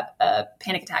you have a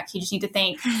panic attack, you just need to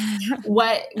think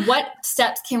what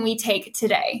steps can we take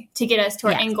today to get us to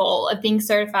our end goal of being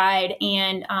certified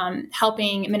and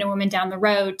helping men and women down the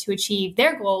road to achieve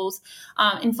their goals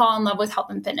and fall in love with health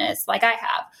and fitness like I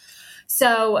have.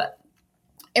 So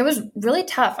it was really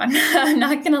tough. I'm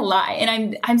not going to lie.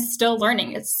 And I'm still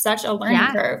learning. It's such a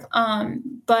learning curve.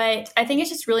 But I think it's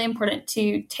just really important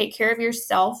to take care of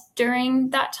yourself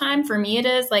during that time. For me, it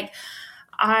is like,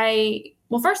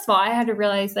 first of all, I had to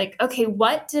realize like, okay,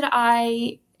 what did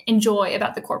I enjoy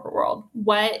about the corporate world?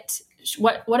 What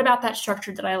about that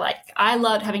structure did I like? I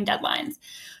loved having deadlines.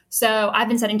 So I've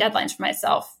been setting deadlines for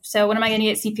myself. So when am I going to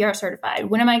get CPR certified?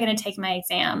 When am I going to take my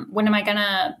exam? When am I going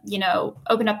to,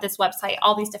 open up this website?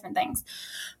 All these different things.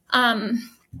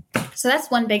 So that's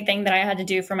one big thing that I had to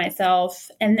do for myself.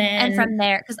 And from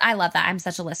there, because I love that. I'm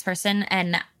such a list person.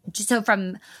 And so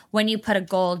from when you put a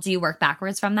goal, do you work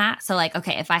backwards from that? So like,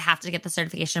 okay, if I have to get the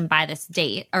certification by this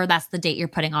date, or that's the date you're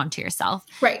putting onto yourself,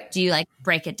 right? Do you like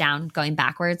break it down going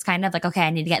backwards, kind of like, okay,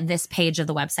 I need to get this page of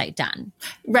the website done?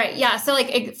 Right. Yeah. So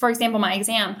like, for example, my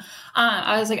exam,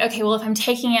 I was like, okay, well, if I'm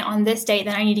taking it on this date,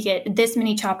 then I need to get this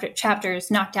many chapters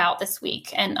knocked out this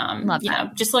week. And,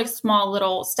 just like small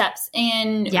little steps.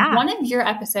 And one of your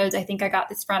episodes, I think I got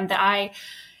this from, that I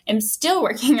am still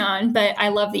working on, but I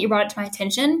love that you brought it to my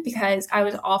attention because I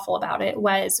was awful about it,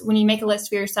 was when you make a list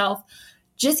for yourself,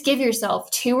 just give yourself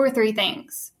 2 or 3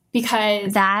 things,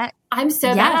 because I'm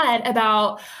so bad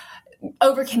about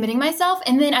overcommitting myself.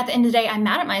 And then at the end of the day, I'm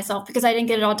mad at myself because I didn't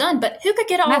get it all done, but who could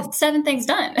get all 7 things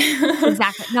done?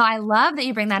 Exactly. No, I love that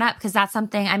you bring that up, because that's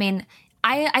something, I mean,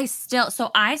 I still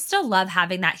love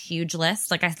having that huge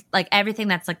list. Like everything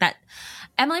that's like that.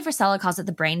 Emily Frisella calls it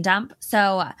the brain dump. So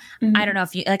I don't know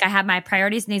if you, like, I have my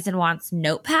priorities, needs, and wants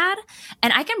notepad,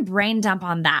 and I can brain dump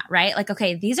on that, right? Like,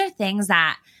 okay, these are things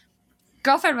that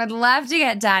girlfriend would love to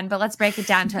get done, but let's break it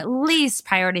down to at least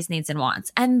priorities, needs, and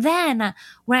wants. And then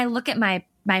when I look at my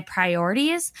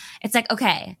priorities, it's like,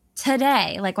 okay,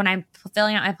 today, like when I'm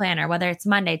filling out my planner, whether it's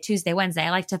Monday, Tuesday, Wednesday,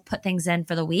 I like to put things in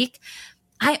for the week.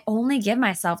 I only give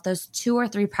myself those 2 or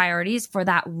 3 priorities for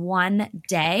that one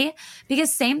day,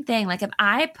 because same thing, like if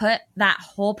I put that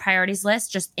whole priorities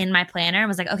list just in my planner and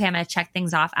was like, okay, I'm going to check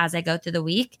things off as I go through the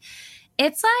week,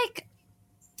 it's like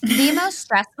the most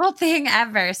stressful thing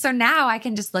ever. So now I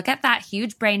can just look at that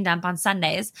huge brain dump on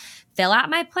Sundays, fill out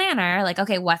my planner, like,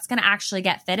 okay, what's going to actually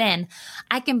get fit in?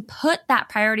 I can put that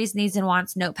priorities, needs, and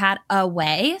wants notepad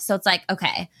away. So it's like,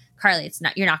 okay, Carly,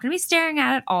 you're not going to be staring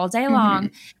at it all day long.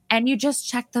 And you just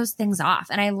check those things off.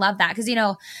 And I love that because,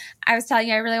 I was telling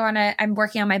you, I'm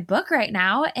working on my book right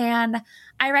now, and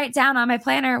I write down on my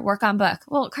planner, work on book.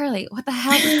 Well, Carly, what the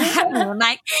hell does that mean?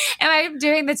 Like, am I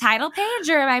doing the title page,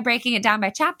 or am I breaking it down by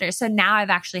chapter? So now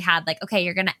I've actually had like, okay,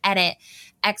 you're going to edit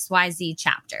XYZ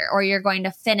chapter, or you're going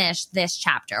to finish this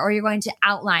chapter, or you're going to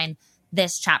outline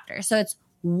this chapter. So it's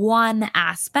one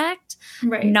aspect,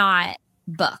 right? Not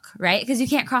book, right? Because you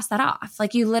can't cross that off.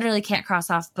 Like you literally can't cross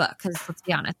off book, because let's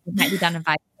be honest, it might be done in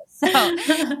 5 years. So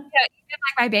even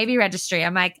like my baby registry,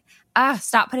 I'm like,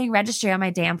 stop putting registry on my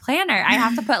damn planner. I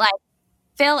have to put like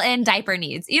fill in diaper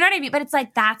needs. You know what I mean? But it's like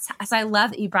so I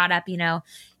love that you brought up,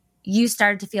 you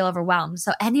started to feel overwhelmed.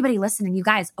 So anybody listening, you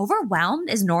guys, overwhelmed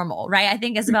is normal, right? I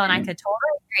think Isabel and I could totally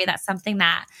agree that's something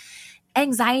that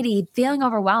anxiety, feeling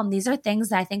overwhelmed, these are things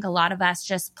that I think a lot of us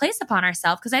just place upon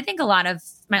ourselves. Because I think a lot of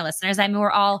my listeners, I mean,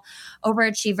 we're all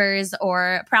overachievers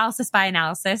or paralysis by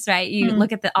analysis, right? You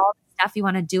look at all the stuff you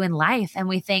want to do in life and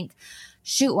we think,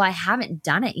 shoot, well, I haven't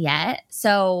done it yet,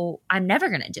 so I'm never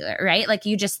going to do it, right? Like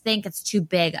you just think it's too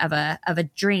big of a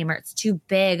dream, or it's too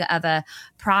big of a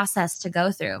process to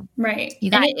go through. Right.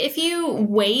 And if you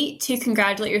wait to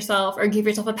congratulate yourself or give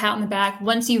yourself a pat on the back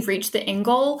once you've reached the end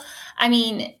goal, I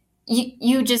mean,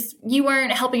 you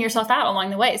weren't helping yourself out along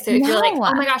the way. So if you're like,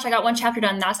 oh my gosh, I got one chapter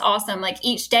done, that's awesome. Like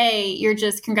each day you're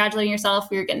just congratulating yourself,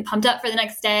 you're getting pumped up for the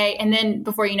next day. And then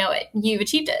before you know it, you've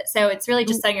achieved it. So it's really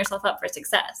just setting yourself up for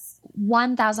success.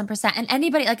 1000%. And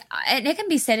anybody, like, and it can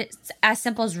be as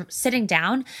simple as sitting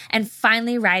down and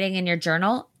finally writing in your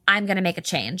journal, I'm going to make a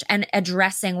change, and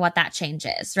addressing what that change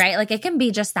is, right? Like it can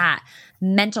be just that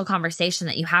mental conversation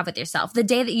that you have with yourself. The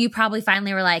day that you probably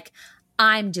finally were like,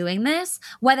 I'm doing this,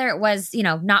 whether it was,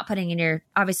 not putting in your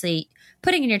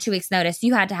 2 weeks notice,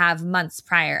 you had to have months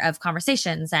prior of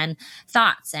conversations and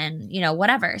thoughts and,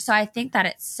 whatever. So I think that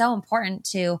it's so important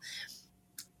to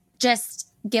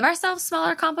just give ourselves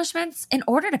smaller accomplishments in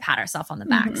order to pat ourselves on the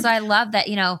back. So I love that,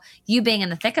 you being in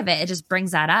the thick of it, it just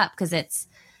brings that up because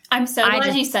I'm so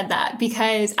glad you said that,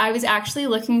 because I was actually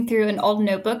looking through an old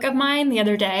notebook of mine the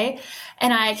other day,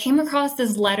 and I came across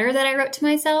this letter that I wrote to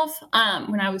myself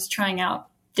when I was trying out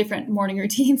different morning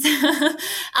routines. And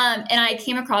I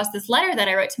came across this letter that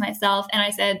I wrote to myself, and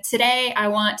I said, today I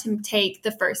want to take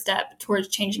the first step towards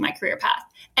changing my career path.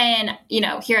 And,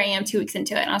 here I am 2 weeks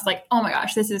into it. And I was like, oh my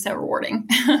gosh, this is so rewarding.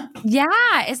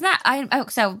 Yeah. Isn't that,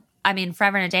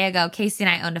 forever and a day ago, Casey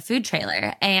and I owned a food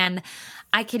trailer, and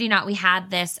I kid you not, we had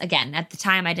this, again, at the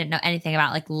time I didn't know anything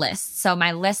about like lists. So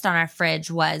my list on our fridge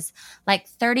was like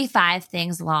 35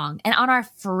 things long, and on our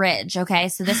fridge. Okay.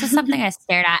 So this is something I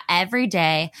stared at every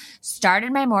day,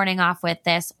 started my morning off with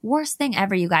this. Worst thing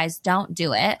ever, you guys, don't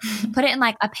do it. Put it in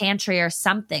like a pantry or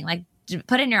something, like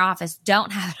put it in your office.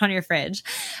 Don't have it on your fridge.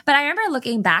 But I remember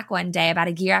looking back one day about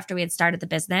a year after we had started the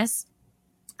business.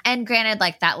 And granted,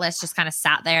 like that list just kind of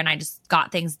sat there and I just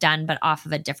got things done, but off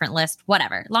of a different list,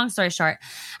 whatever. Long story short,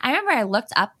 I remember I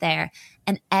looked up there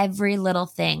and every little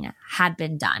thing had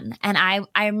been done. And I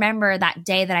remember that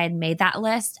day that I had made that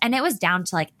list, and it was down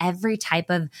to like every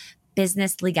type of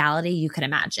business legality you could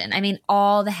imagine. I mean,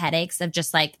 all the headaches of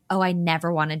just like, oh, I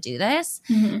never want to do this.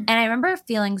 And I remember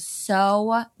feeling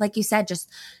so, like you said, just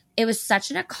it was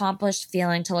such an accomplished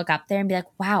feeling to look up there and be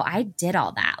like, wow, I did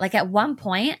all that. Like at one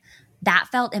point, that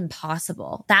felt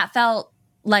impossible. That felt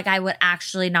like I would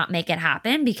actually not make it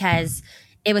happen because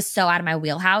it was so out of my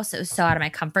wheelhouse. It was so out of my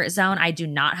comfort zone. I do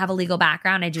not have a legal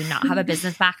background. I do not have a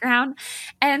business background.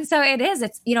 And so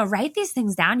it's, write these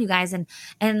things down, you guys. And,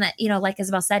 like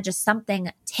Isabel said, just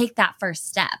take that first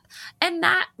step. And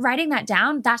that writing that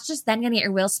down, that's just then going to get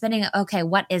your wheels spinning. Okay,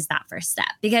 what is that first step?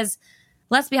 Because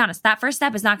let's be honest, that first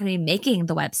step is not going to be making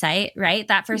the website, right?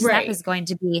 That first step is going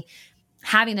to be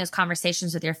having those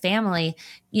conversations with your family,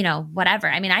 whatever.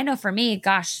 I mean, I know for me,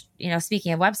 gosh,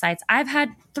 speaking of websites, I've had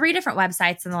 3 different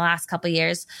websites in the last couple of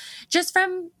years just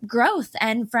from growth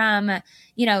and from,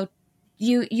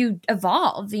 you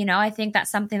evolve, I think that's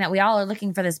something that we all are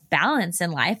looking for, this balance in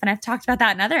life. And I've talked about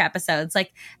that in other episodes.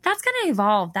 Like that's going to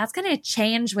evolve. That's going to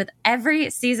change with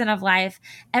every season of life,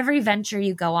 every venture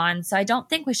you go on. So I don't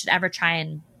think we should ever try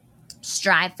and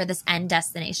strive for this end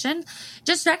destination.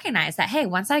 Just recognize that, hey,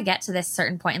 once I get to this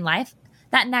certain point in life,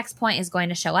 that next point is going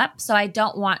to show up. So I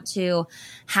don't want to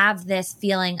have this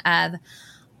feeling of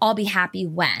I'll be happy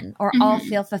when, or I'll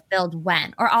feel fulfilled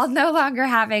when, or I'll no longer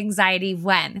have anxiety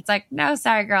when. It's like, no,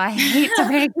 sorry, girl, I hate to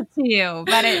break it to you,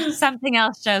 but something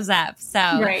else shows up. So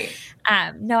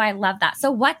no, I love that.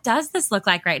 So what does this look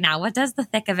like right now? What does the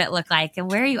thick of it look like, and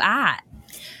where are you at?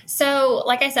 So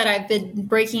like I said, I've been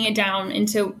breaking it down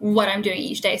into what I'm doing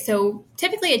each day. So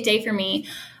typically a day for me,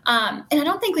 and I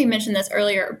don't think we mentioned this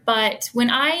earlier, but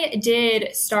when I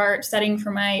did start studying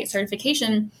for my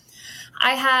certification,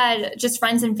 I had just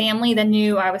friends and family that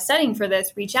knew I was studying for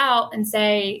this reach out and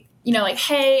say, like,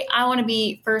 hey, I want to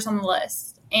be first on the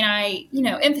list. And I,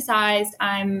 emphasized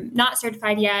I'm not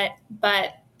certified yet,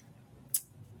 but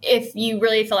if you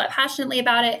really feel that passionately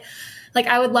about it, like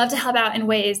I would love to help out in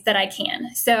ways that I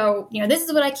can. So, this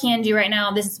is what I can do right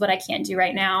now. This is what I can't do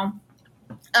right now.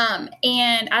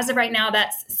 And as of right now,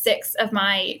 that's 6 of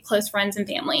my close friends and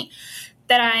family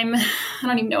that I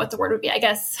don't even know what the word would be. I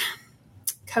guess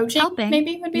coaching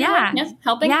maybe would be the word. Yeah,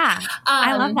 helping. Yeah,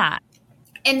 I love that.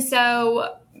 And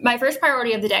so my first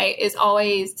priority of the day is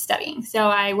always studying. So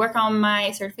I work on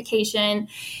my certification,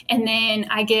 and then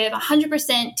I give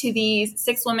 100% to these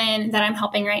 6 women that I'm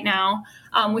helping right now,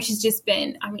 which has just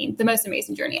been, I mean, the most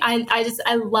amazing journey.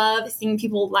 I love seeing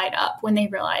people light up when they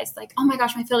realize like, oh my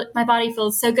gosh, my body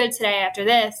feels so good today after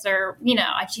this, or, you know,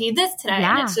 I achieved this today.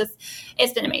 Yeah. And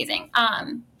it's been amazing.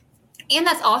 And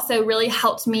that's also really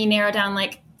helped me narrow down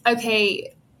like,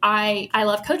 okay, I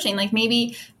love coaching. Like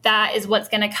maybe that is what's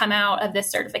going to come out of this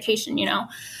certification, you know?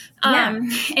 Yeah.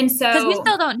 And so, because we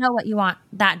still don't know what you want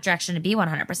that direction to be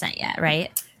 100% yet, right?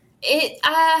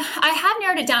 I have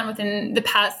narrowed it down within the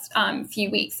past few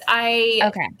weeks. I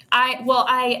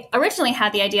originally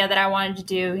had the idea that I wanted to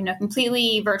do, you know,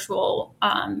 completely virtual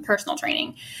personal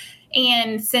training.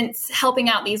 And since helping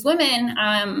out these women,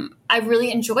 I really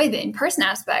enjoy the in-person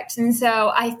aspect. And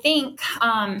so I think,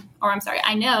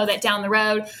 I know that down the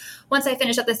road, once I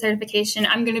finish up the certification,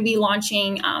 I'm going to be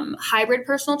launching hybrid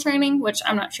personal training, which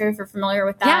I'm not sure if you're familiar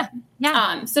with that.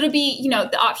 Yeah. So it'll be, you know,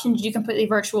 the option to do completely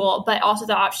virtual, but also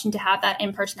the option to have that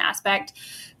in-person aspect.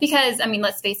 Because, I mean,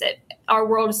 let's face it, our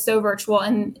world is so virtual.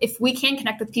 And if we can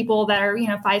connect with people that are, you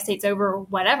know, 5 states over or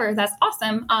whatever, that's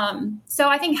awesome. So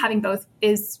I think having both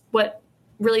is what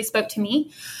really spoke to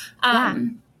me.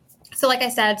 So like I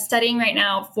said, studying right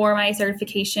now for my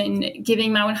certification,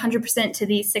 giving my 100% to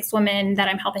these 6 women that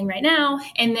I'm helping right now,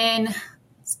 and then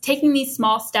taking these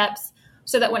small steps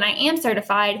so that when I am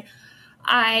certified,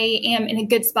 I am in a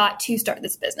good spot to start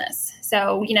this business.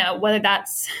 So, you know, whether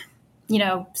that's, you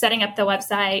know, setting up the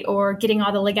website or getting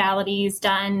all the legalities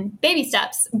done, baby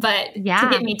steps, but to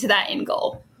get me to that end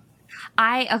goal.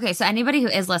 So anybody who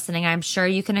is listening, I'm sure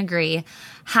you can agree,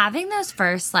 having those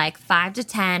first like 5 to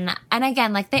 10, and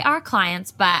again, like they are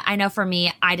clients, but I know for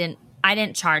me, I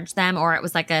didn't charge them, or it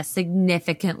was like a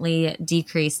significantly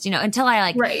decreased, you know, until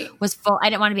I was full. I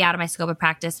didn't want to be out of my scope of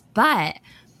practice, but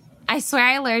I swear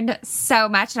I learned so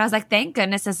much. And I was like, thank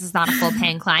goodness this is not a full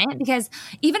paying client, because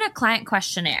even a client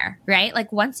questionnaire, right?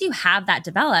 Like once you have that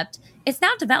developed, it's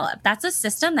now developed. That's a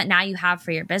system that now you have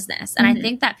for your business. And I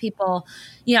think that people,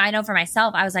 you know, I know for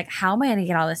myself, I was like, how am I going to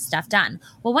get all this stuff done?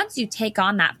 Well, once you take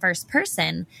on that first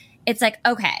person, it's like,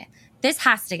 okay, this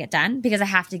has to get done because I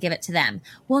have to give it to them.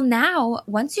 Well, now,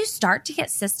 once you start to get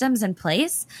systems in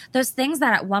place, those things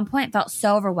that at one point felt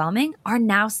so overwhelming are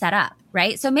now set up,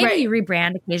 right? So maybe you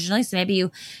rebrand occasionally. So maybe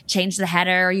you change the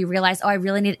header, or you realize, oh, I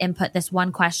really need to input this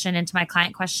one question into my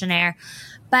client questionnaire.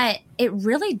 But it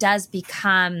really does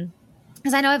become,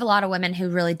 because I know I have a lot of women who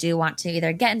really do want to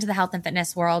either get into the health and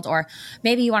fitness world, or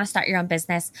maybe you want to start your own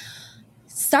business.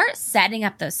 Start setting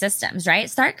up those systems, right?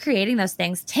 Start creating those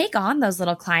things. Take on those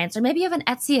little clients, or maybe you have an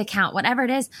Etsy account, whatever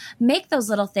it is. Make those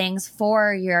little things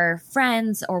for your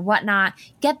friends or whatnot.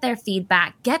 Get their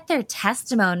feedback, get their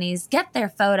testimonies, get their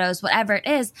photos, whatever it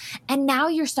is. And now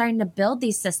you're starting to build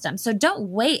these systems. So don't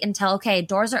wait until, okay,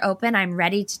 doors are open, I'm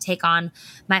ready to take on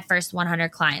my first 100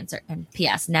 clients. And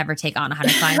P.S., never take on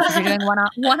 100 clients if you're doing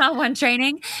one-on-one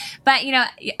training. But, you know,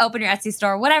 you open your Etsy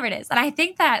store, whatever it is. And I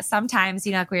think that sometimes,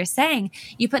 you know, like we were saying,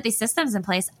 you put these systems in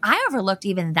place. I overlooked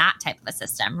even that type of a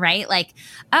system, right? Like,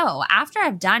 oh, after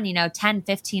I've done, you know, 10,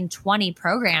 15, 20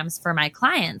 programs for my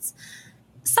clients,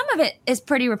 some of it is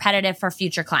pretty repetitive for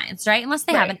future clients, right? Unless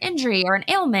they have an injury or an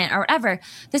ailment or whatever.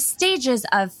 The stages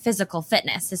of physical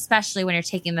fitness, especially when you're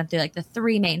taking them through like the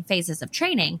 3 main phases of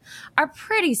training, are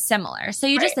pretty similar. So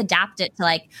you just adapt it to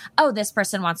like, oh, this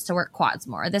person wants to work quads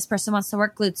more, or this person wants to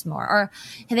work glutes more, or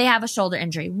they have a shoulder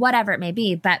injury, whatever it may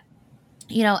be. But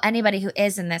you know, anybody who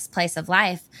is in this place of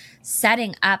life,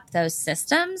 setting up those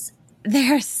systems,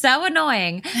 they're so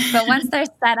annoying. But once they're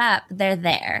set up, they're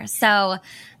there. So,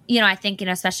 you know, I think, you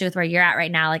know, especially with where you're at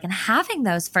right now, like, and having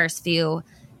those first few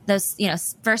people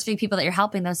that you're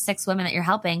helping, those 6 women that you're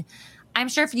helping, I'm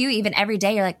sure for you, even every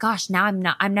day, you're like, gosh, now I'm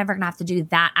never going to have to do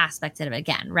that aspect of it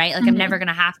again, right? Like I'm never going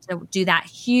to have to do that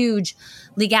huge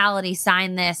legality,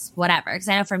 sign this, whatever. Because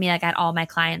I know for me, like I had all my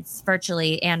clients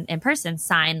virtually and in person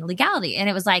sign legality. And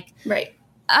it was like, to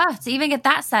even get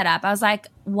that set up, I was like,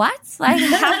 what? Like,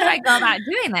 how do I go about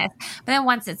doing this? But then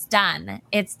once it's done.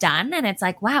 And it's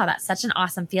like, wow, that's such an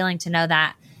awesome feeling to know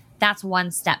that that's one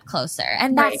step closer.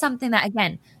 And that's something that,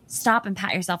 again, stop and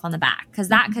pat yourself on the back, because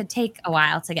that could take a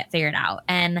while to get figured out.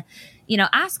 And, you know,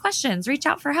 ask questions, reach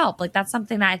out for help. Like that's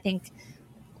something that I think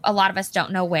a lot of us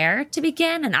don't know where to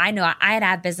begin. And I know I had to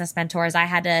have business mentors. I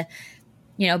had to,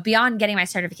 you know, beyond getting my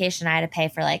certification, I had to pay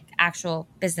for like actual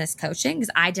business coaching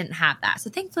because I didn't have that. So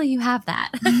thankfully you have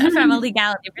that from a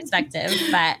legality perspective.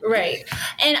 But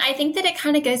And I think that it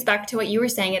kind of goes back to what you were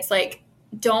saying. It's like,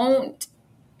 don't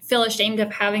feel ashamed of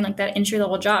having like that entry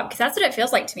level job, because that's what it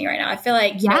feels like to me right now. I feel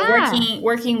like you know,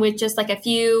 working with just like a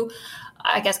few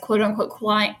I guess, quote unquote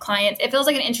clients. It feels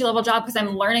like an entry level job because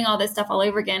I'm learning all this stuff all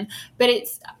over again, but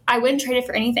I wouldn't trade it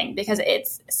for anything because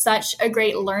it's such a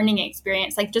great learning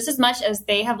experience. Like just as much as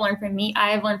they have learned from me,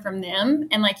 I have learned from them.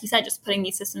 And like you said, just putting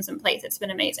these systems in place, it's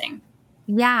been amazing.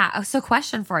 Yeah. So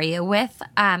question for you with,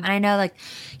 and I know like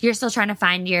you're still trying to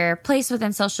find your place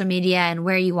within social media and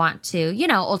where you want to,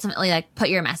 ultimately like put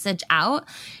your message out.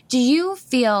 Do you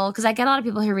feel, because I get a lot of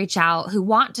people who reach out, who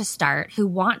want to start, who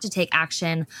want to take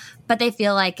action, but they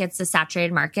feel like it's a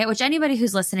saturated market, which anybody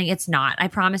who's listening, it's not. I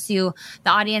promise you, the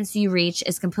audience you reach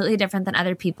is completely different than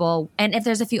other people. And if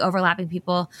there's a few overlapping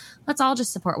people, let's all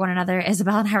just support one another.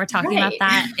 Isabel and I were talking about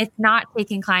that. It's not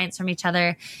taking clients from each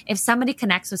other. If somebody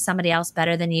connects with somebody else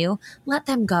better than you, let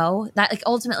them go. That like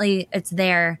ultimately it's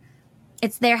their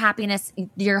happiness.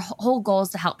 Your whole goal is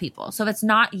to help people. So if it's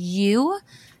not you,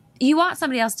 you want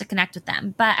somebody else to connect with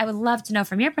them. But I would love to know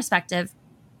from your perspective,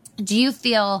 do you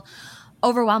feel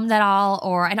overwhelmed at all?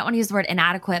 Or I don't want to use the word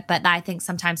inadequate, but I think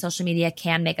sometimes social media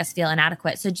can make us feel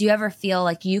inadequate. So do you ever feel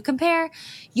like you compare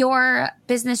your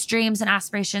business dreams and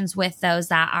aspirations with those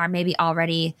that are maybe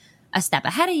already a step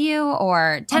ahead of you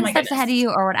or 10 steps ahead of you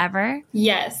or whatever?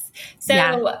 Yes. So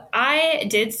I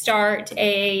did start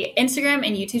a Instagram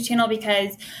and YouTube channel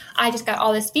because I just got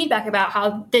all this feedback about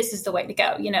how this is the way to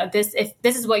go. If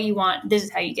this is what you want, this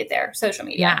is how you get there, social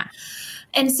media. Yeah.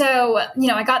 And so,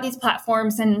 I got these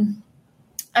platforms and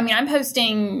I'm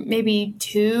posting maybe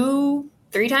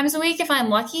 2-3 times a week if I'm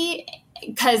lucky.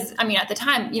 Because, at the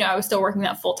time, I was still working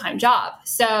that full-time job.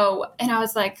 So, and I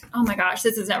was like, oh my gosh,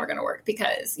 this is never going to work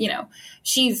because,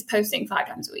 she's posting 5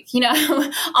 times a week,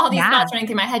 all these thoughts running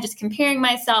through my head, just comparing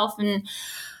myself.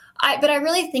 But I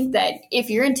really think that if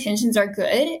your intentions are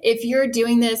good, if you're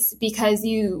doing this because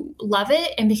you love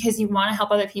it and because you want to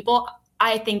help other people,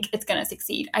 I think it's going to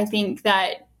succeed. I think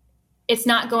that it's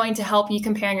not going to help you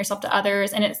comparing yourself to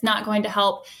others, and it's not going to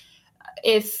help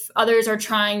if others are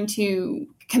trying to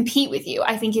compete with you.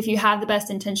 I think if you have the best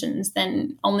intentions,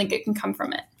 then only good can come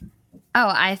from it.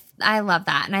 Oh, I love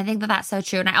that. And I think that that's so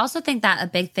true. And I also think that a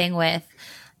big thing with,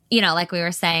 like we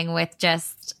were saying with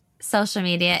just social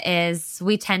media is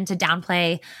we tend to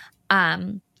downplay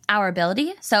our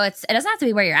ability. So it doesn't have to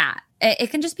be where you're at. It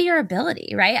can just be your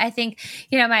ability, right? I think,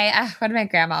 what did my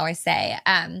grandma always say?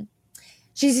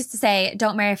 She used to say,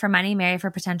 don't marry for money, marry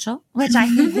for potential, which I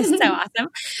think is so awesome.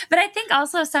 But I think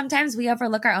also sometimes we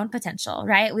overlook our own potential,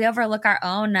 right? We overlook our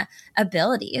own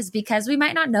abilities because we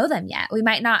might not know them yet.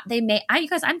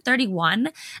 Because I'm 31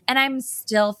 and I'm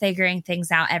still figuring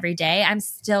things out every day. I'm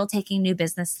still taking new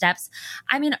business steps.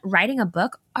 Writing a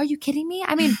book, are you kidding me?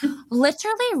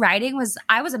 Literally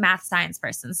I was a math science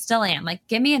person, still am. Like,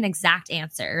 give me an exact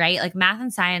answer, right? Like math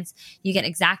and science, you get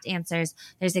exact answers.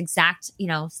 There's exact,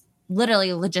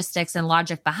 literally logistics and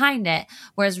logic behind it.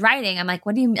 Whereas writing, I'm like,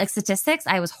 what do you like statistics?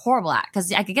 I was horrible at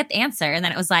because I could get the answer. And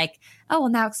then it was like, oh, well,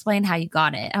 now explain how you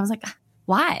got it. I was like,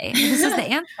 why? This is the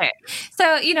answer.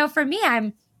 So, for me,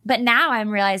 but now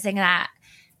I'm realizing that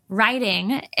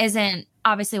writing isn't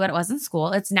obviously what it was in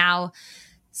school. It's now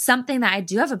something that I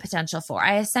do have a potential for.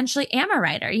 I essentially am a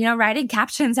writer, writing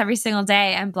captions every single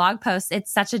day and blog posts. It's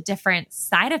such a different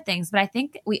side of things, but I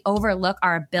think we overlook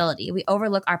our ability. We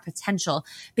overlook our potential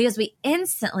because we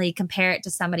instantly compare it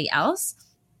to somebody else.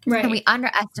 Right. And we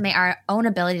underestimate our own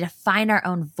ability to find our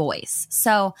own voice.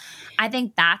 So I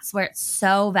think that's where it's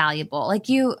so valuable. I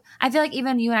feel like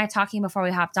even you and I talking before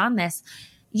we hopped on this,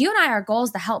 you and I, our goal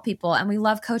is to help people and we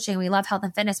love coaching, we love health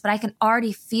and fitness, but I can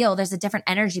already feel there's a different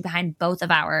energy behind both of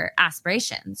our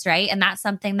aspirations, right? And that's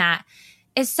something that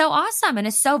is so awesome and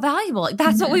is so valuable.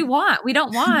 That's what we want. We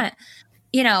don't want,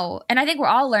 and I think we're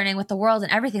all learning with the world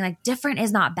and everything, like different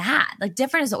is not bad. Like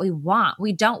different is what we want.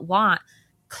 We don't want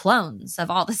clones of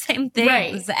all the same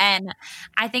things. Right. And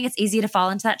I think it's easy to fall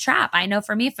into that trap. I know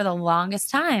for me, for the longest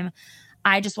time,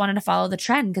 I just wanted to follow the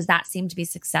trend because that seemed to be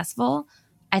successful.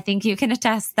 I think you can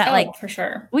attest that for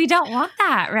sure. We don't want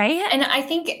that, right? And I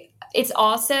think it's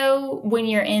also when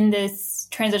you're in this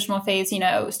transitional phase,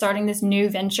 starting this new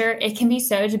venture, it can be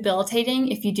so debilitating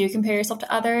if you do compare yourself to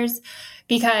others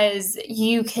because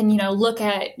you can,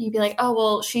 you'd be like, oh,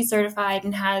 well, she's certified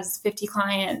and has 50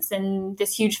 clients and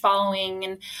this huge following.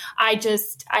 And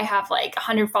I have like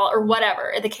 100 followers or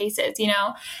whatever the case is,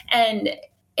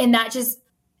 and that just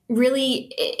really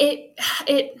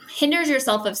it hinders your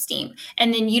self-esteem,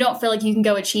 and then you don't feel like you can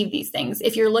go achieve these things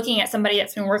if you're looking at somebody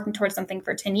that's been working towards something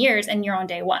for 10 years and you're on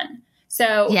day one.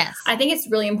 So yes. I think it's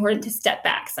really important to step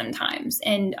back sometimes,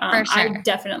 and sure. I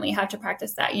definitely have to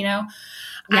practice that. Yeah.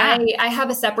 I have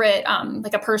a separate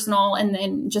like a personal and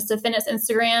then just a fitness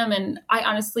Instagram, and I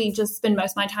honestly just spend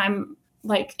most of my time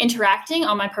like interacting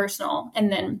on my personal, and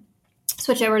then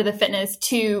switch over to the fitness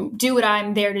to do what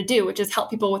I'm there to do, which is help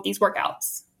people with these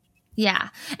workouts. Yeah.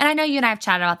 And I know you and I have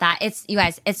chatted about that. It's, you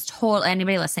guys, it's totally,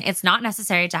 anybody listening, it's not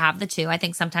necessary to have the two. I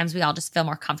think sometimes we all just feel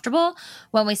more comfortable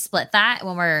when we split that,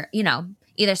 when we're,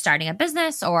 either starting a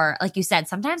business or, like you said,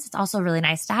 sometimes it's also really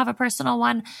nice to have a personal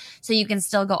one so you can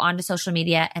still go onto social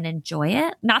media and enjoy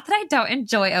it. Not that I don't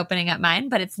enjoy opening up mine,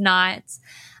 but it's not,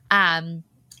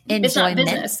 enjoyment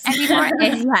anymore.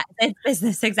 It's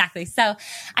business. Exactly. So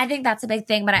I think that's a big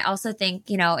thing, but I also think,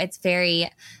 it's very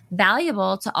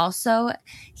valuable to also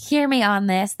hear me on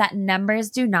this, that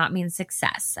numbers do not mean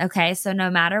success. Okay. So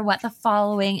no matter what the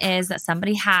following is that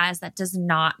somebody has, that does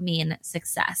not mean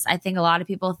success. I think a lot of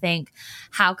people think,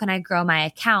 how can I grow my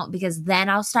account? Because then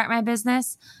I'll start my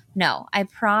business. No, I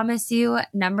promise you,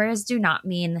 numbers do not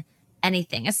mean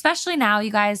anything, especially now, you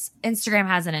guys. Instagram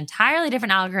has an entirely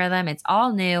different algorithm. It's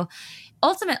all new.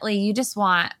 Ultimately, you just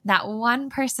want that one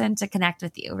person to connect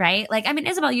with you, right? Like, I mean,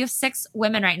 Isabel, you have 6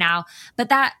 women right now, but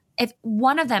that if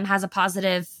one of them has a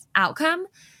positive outcome,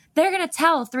 they're going to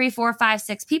tell 3, 4, 5,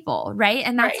 6 people, right?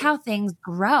 And that's how things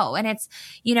grow. And it's,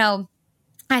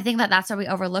 I think that's where we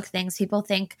overlook things. People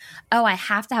think, oh, I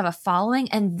have to have a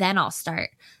following and then I'll start.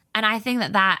 And I think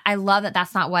that I love that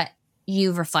that's not what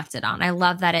you've reflected on. I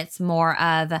love that it's more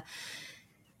of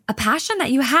a passion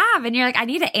that you have, and you're like, I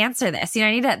need to answer this.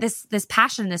 I need this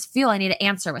passion, this fuel. I need to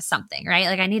answer with something, right?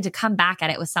 Like I need to come back at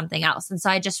it with something else. And so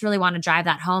I just really want to drive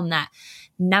that home, that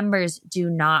numbers do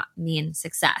not mean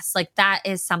success. Like that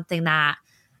is something that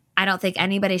I don't think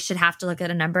anybody should have to look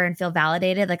at a number and feel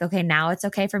validated. Like, okay, now it's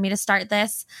okay for me to start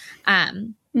this.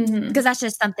 Because that's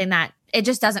just something that it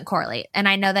just doesn't correlate. And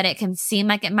I know that it can seem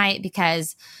like it might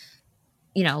because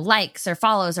likes or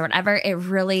follows or whatever,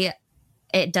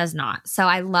 it does not. So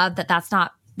I love that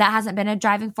that hasn't been a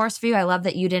driving force for you. I love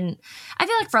that you didn't. I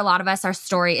feel like for a lot of us, our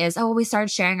story is, we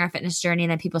started sharing our fitness journey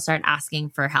and then people started asking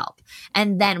for help.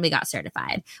 And then we got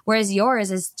certified. Whereas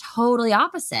yours is totally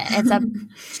opposite. It's a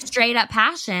straight up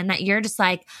passion that you're just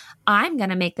like, I'm going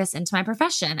to make this into my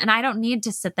profession. And I don't need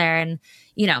to sit there and,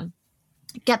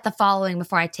 get the following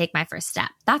before I take my first step.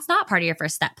 That's not part of your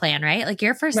first step plan, right? Like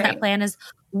your first step plan is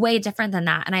way different than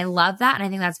that. And I love that. And I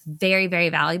think that's very, very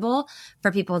valuable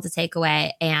for people to take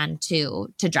away and to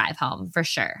drive home for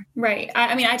sure. Right.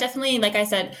 I mean, I definitely, like I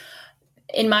said,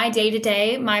 in my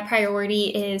day-to-day, my priority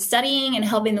is studying and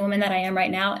helping the woman that I am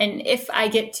right now. And if I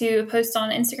get to post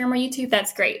on Instagram or YouTube,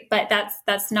 that's great. But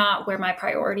that's not where my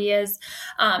priority is.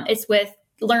 It's with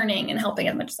learning and helping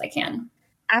as much as I can.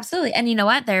 Absolutely. And you know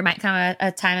what? There might come a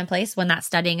time and place when that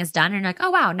studying is done and you're like,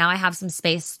 oh, wow, now I have some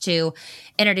space to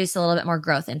introduce a little bit more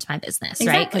growth into my business,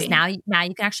 right? Because now you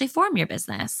can actually form your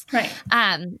business. Right.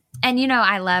 And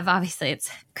I love, obviously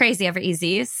it's crazy over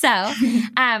easy. So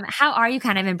how are you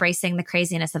kind of embracing the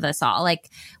craziness of this all? Like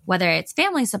whether it's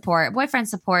family support, boyfriend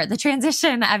support, the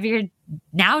transition of your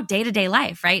now day-to-day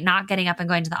life, right? Not getting up and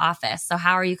going to the office. So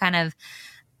how are you kind of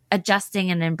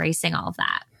adjusting and embracing all of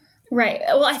that? Right.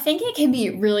 Well, I think it can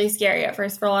be really scary at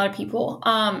first for a lot of people.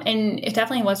 And it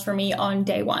definitely was for me on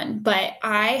day one. But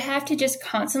I have to just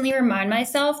constantly remind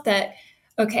myself that,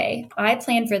 okay, I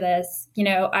planned for this.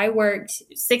 I worked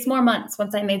 6 more months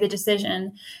once I made the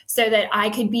decision so that I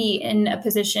could be in a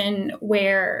position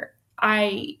where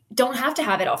I don't have to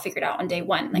have it all figured out on day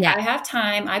one. Like I have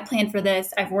time. I planned for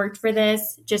this. I've worked for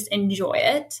this. Just enjoy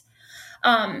it.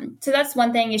 So that's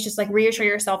one thing, is just like reassure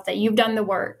yourself that you've done the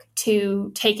work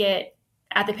to take it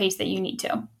at the pace that you need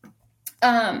to.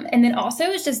 And then also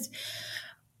it's just,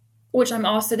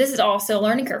 this is also a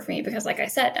learning curve for me because like I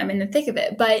said, I'm in the thick of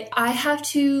it, but I have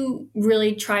to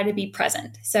really try to be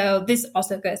present. So this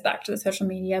also goes back to the social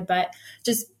media, but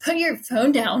just put your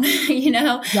phone down, at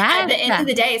the end of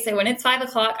the day. So when it's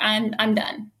 5:00, I'm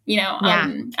done,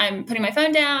 I'm putting my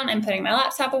phone down, I'm putting my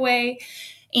laptop away.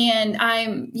 And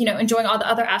I'm, enjoying all the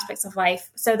other aspects of life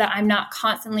so that I'm not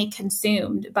constantly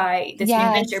consumed by this new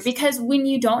venture. Because when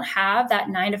you don't have that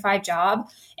 9-to-5 job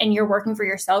and you're working for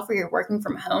yourself or you're working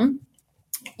from home,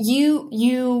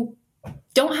 you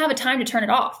don't have a time to turn it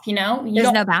off,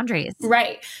 There's no boundaries.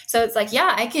 Right. So it's like,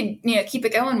 I could, keep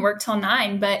it going, work till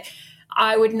 9, but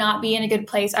I would not be in a good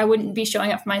place. I wouldn't be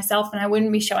showing up for myself and I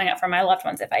wouldn't be showing up for my loved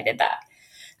ones if I did that.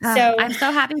 So I'm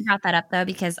so happy you brought that up though,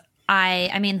 because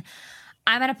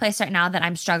I'm at a place right now that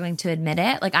I'm struggling to admit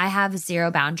it. Like I have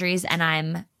 0 boundaries and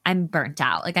I'm burnt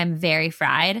out. Like I'm very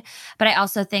fried, but I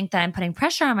also think that I'm putting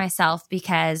pressure on myself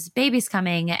because baby's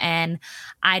coming and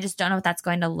I just don't know what that's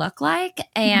going to look like.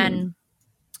 And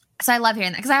so I love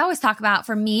hearing that because I always talk about,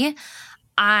 for me,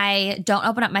 I don't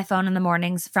open up my phone in the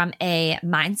mornings from a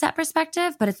mindset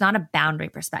perspective, but it's not a boundary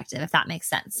perspective, if that makes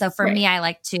sense. So for me, I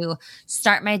like to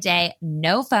start my day,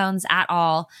 no phones at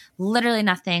all, literally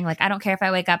nothing. Like, I don't care if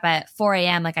I wake up at 4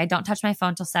 a.m. Like, I don't touch my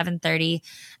phone till 7:30.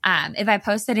 If I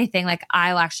post anything, like,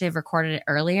 I'll actually have recorded it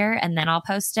earlier and then I'll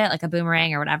post it, like a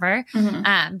boomerang or whatever,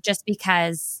 just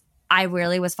because I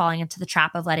really was falling into the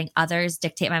trap of letting others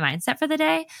dictate my mindset for the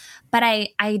day. But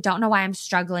I don't know why I'm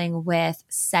struggling with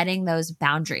setting those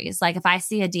boundaries. Like, if I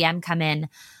see a DM come in,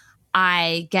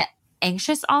 I get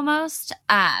anxious almost,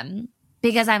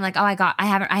 because I'm like, oh,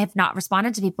 I have not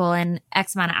responded to people in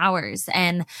X amount of hours.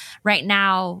 And right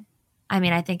now, I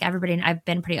mean, I think I've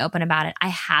been pretty open about it. I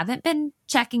haven't been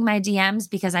checking my DMs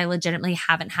because I legitimately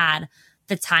haven't had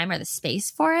the time or the space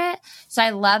for it. So I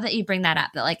love that you bring that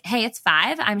up, that like, hey, it's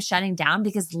 5, I'm shutting down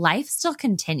because life still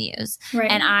continues. Right.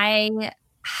 And I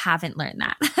haven't learned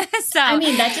that. So I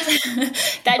mean, that just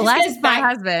goes back. My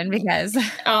husband, because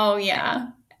oh yeah,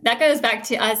 that goes back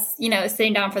to us,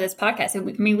 sitting down for this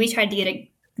podcast. We tried to get it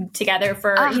together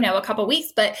for, a couple of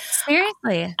weeks, but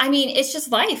seriously, I mean, it's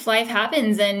just life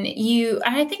happens. And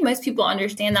I think most people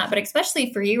understand that, but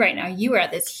especially for you right now, you are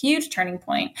at this huge turning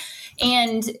point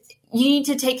and you need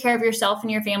to take care of yourself and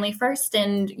your family first.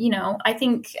 And, I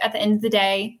think at the end of the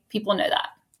day, people know that.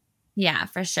 Yeah,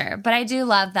 for sure. But I do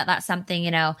love that that's something,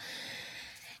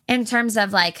 in terms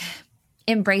of like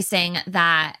embracing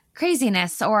that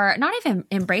craziness, or not even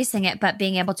embracing it, but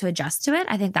being able to adjust to it.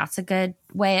 I think that's a good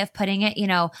way of putting it.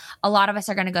 A lot of us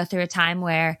are going to go through a time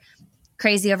where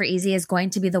crazy over easy is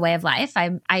going to be the way of life.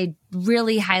 I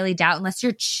really highly doubt, unless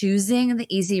you're choosing the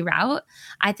easy route,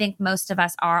 I think most of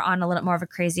us are on a little more of a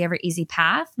crazy over easy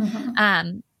path.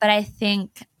 But I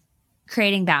think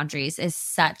creating boundaries is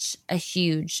such a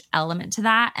huge element to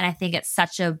that. And I think it's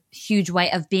such a huge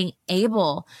way of being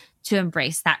able to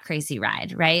embrace that crazy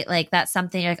ride, right? Like, that's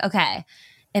something you're like, okay,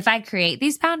 if I create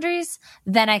these boundaries,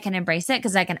 then I can embrace it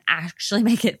because I can actually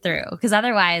make it through. Because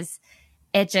otherwise,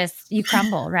 you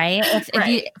crumble, right? If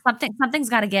you something's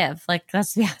got to give. Like,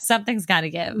 something's got to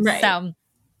give. Right. So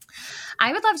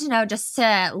I would love to know, just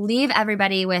to leave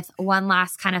everybody with one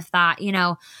last kind of thought.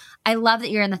 I love that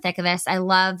you're in the thick of this. I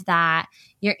love that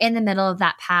you're in the middle of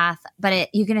that path, but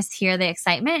you can just hear the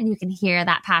excitement and you can hear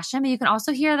that passion, but you can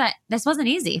also hear that this wasn't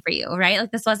easy for you, right?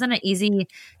 Like, this wasn't an easy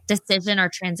decision or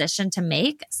transition to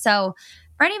make. So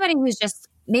for anybody who's just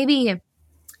maybe,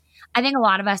 I think a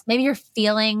lot of us, maybe you're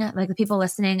feeling like, the people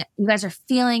listening, you guys are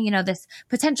feeling, this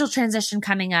potential transition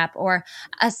coming up, or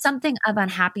something of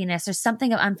unhappiness or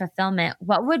something of unfulfillment.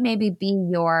 What would maybe be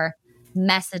your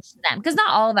message to them? Because not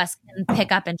all of us can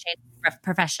pick up and change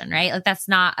profession, right? Like, that's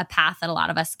not a path that a lot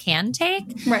of us can take.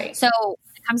 Right. So when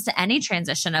it comes to any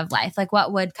transition of life, like,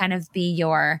 what would kind of be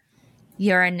your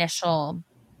initial,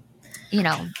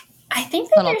 I think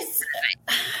that there's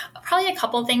probably a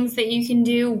couple things that you can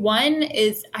do. One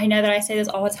is, I know that I say this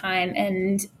all the time,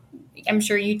 and I'm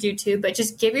sure you do too, but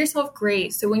just give yourself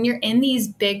grace. So when you're in these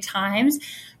big times,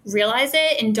 realize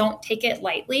it and don't take it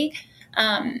lightly.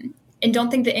 And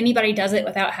don't think that anybody does it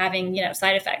without having,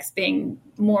 side effects, being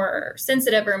more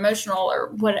sensitive or emotional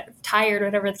or tired,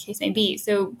 whatever the case may be.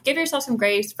 So give yourself some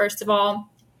grace, first of all.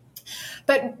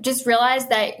 But just realize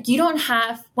that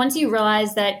once you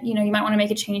realize that, you might want to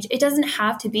make a change, it doesn't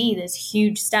have to be this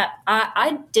huge step.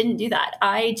 I didn't do that.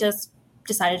 I just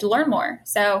decided to learn more.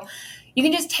 So you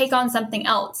can just take on something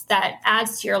else that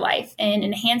adds to your life and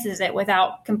enhances it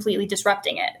without completely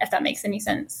disrupting it, if that makes any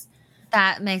sense.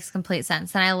 That makes complete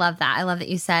sense. And I love that. I love that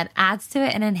you said adds to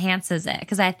it and enhances it.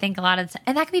 Because I think a lot of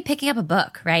and that could be picking up a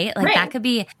book, right? Like, that could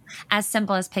be as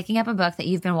simple as picking up a book that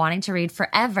you've been wanting to read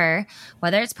forever,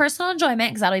 whether it's personal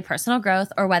enjoyment, because that'll be personal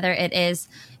growth, or whether it is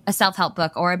a self-help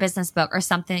book or a business book or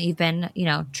something that you've been,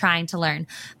 trying to learn.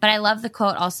 But I love the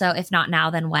quote also, if not now,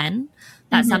 then when.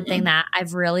 That's something that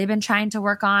I've really been trying to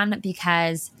work on,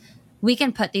 because we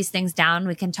can put these things down.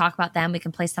 We can talk about them. We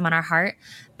can place them on our heart.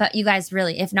 But you guys,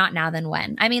 really, if not now, then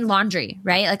when? I mean, laundry,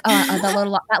 right? Like, that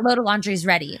load of laundry is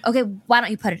ready. Okay, why don't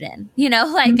you put it in?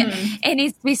 It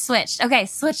needs to be switched. Okay,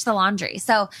 switch the laundry.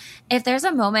 So if there's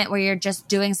a moment where you're just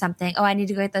doing something, I need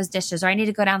to go get those dishes, or I need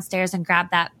to go downstairs and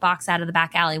grab that box out of the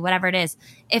back alley, whatever it is,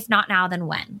 if not now, then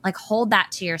when? Like, hold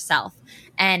that to yourself.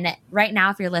 And right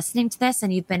now, if you're listening to this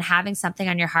and you've been having something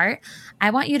on your heart, I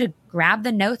want you to grab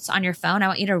the notes on your phone. I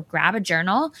want you to grab a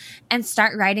journal and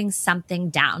start writing something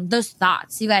down. Those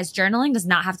thoughts. You guys, journaling does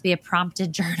not have to be a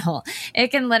prompted journal. It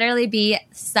can literally be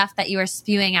stuff that you are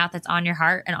spewing out that's on your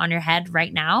heart and on your head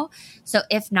right now. So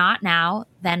if not now,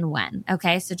 then when?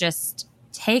 Okay, so just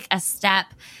take a step,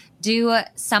 do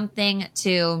something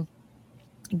to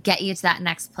get you to that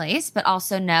next place, but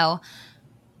also know,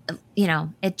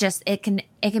 it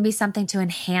can be something to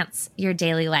enhance your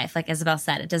daily life. Like Isabel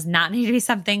said, it does not need to be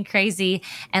something crazy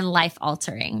and life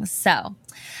altering. So,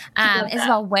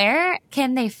 Isabel, where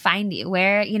can they find you?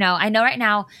 Where, I know right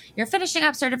now you're finishing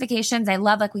up certifications. I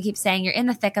love, like we keep saying, you're in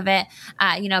the thick of it.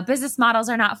 Business models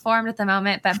are not formed at the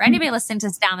moment, but for anybody listening to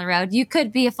us down the road, you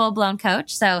could be a full-blown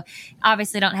coach. So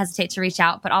obviously don't hesitate to reach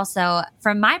out. But also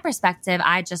from my perspective,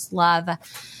 I just love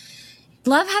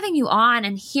having you on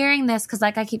and hearing this, because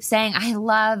like I keep saying, I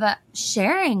love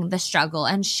sharing the struggle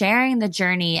and sharing the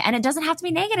journey, and it doesn't have to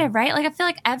be negative, right? Like I feel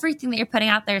like everything that you're putting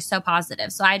out there is so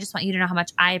positive. So I just want you to know how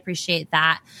much I appreciate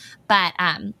that, but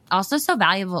also so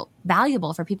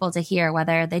valuable for people to hear,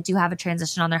 whether they do have a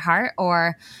transition on their heart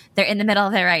or they're in the middle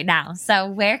of it right now. So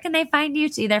where can they find you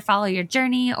to either follow your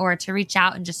journey or to reach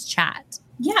out and just chat?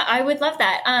 Yeah, I would love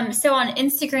that. So on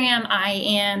Instagram,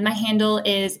 my handle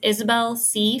is Isabel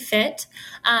C Fit.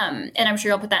 And I'm sure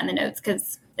you'll put that in the notes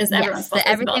because everyone's supposed to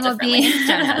everything will be.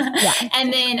 Yeah.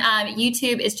 And then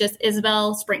YouTube is just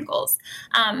Isabel Sprinkles.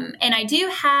 And I do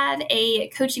have a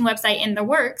coaching website in the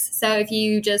works. So if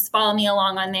you just follow me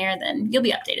along on there, then you'll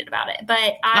be updated about it.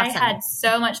 But I had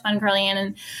so much fun, Carly Ann.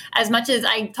 And as much as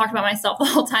I talked about myself the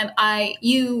whole time,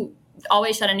 you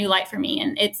always shed a new light for me,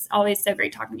 and it's always so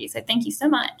great talking to you. So thank you so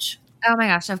much. Oh my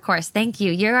gosh, of course. Thank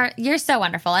you. You're so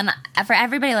wonderful. And for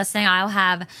everybody listening, I'll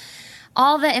have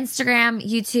all the Instagram,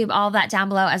 YouTube, all of that down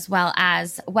below, as well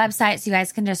as websites. You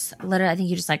guys can just literally, I think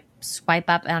you just like swipe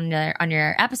up on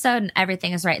your episode and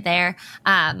everything is right there.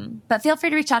 But feel free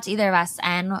to reach out to either of us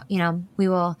and, we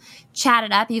will chat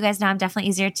it up. You guys know I'm definitely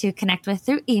easier to connect with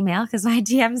through email because my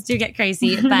DMs do get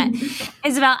crazy. But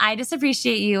Isabel, I just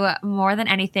appreciate you more than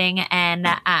anything. And,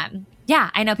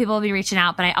 I know people will be reaching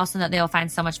out, but I also know they will find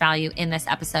so much value in this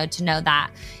episode to know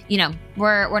that,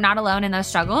 we're not alone in those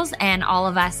struggles, and all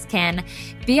of us can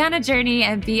be on a journey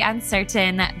and be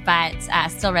uncertain, but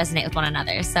still resonate with one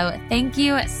another. So thank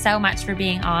you so much for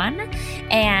being on.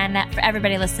 And for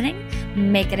everybody listening,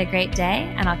 make it a great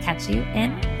day, and I'll catch you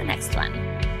in the next one.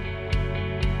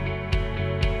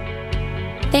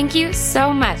 Thank you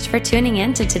so much for tuning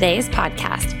in to today's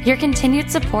podcast. Your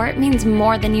continued support means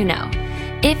more than you know.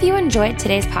 If you enjoyed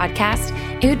today's podcast,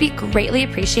 it would be greatly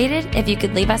appreciated if you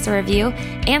could leave us a review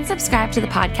and subscribe to the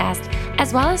podcast,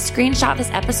 as well as screenshot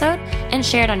this episode and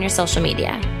share it on your social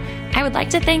media. I would like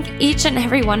to thank each and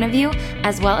every one of you,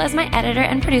 as well as my editor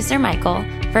and producer, Michael,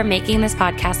 for making this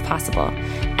podcast possible.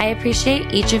 I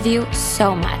appreciate each of you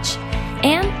so much.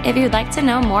 And if you'd like to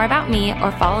know more about me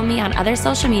or follow me on other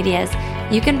social medias,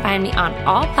 you can find me on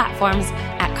all platforms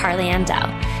at Carly Ann Dell.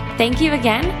 Thank you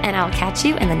again, and I'll catch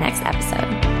you in the next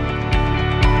episode.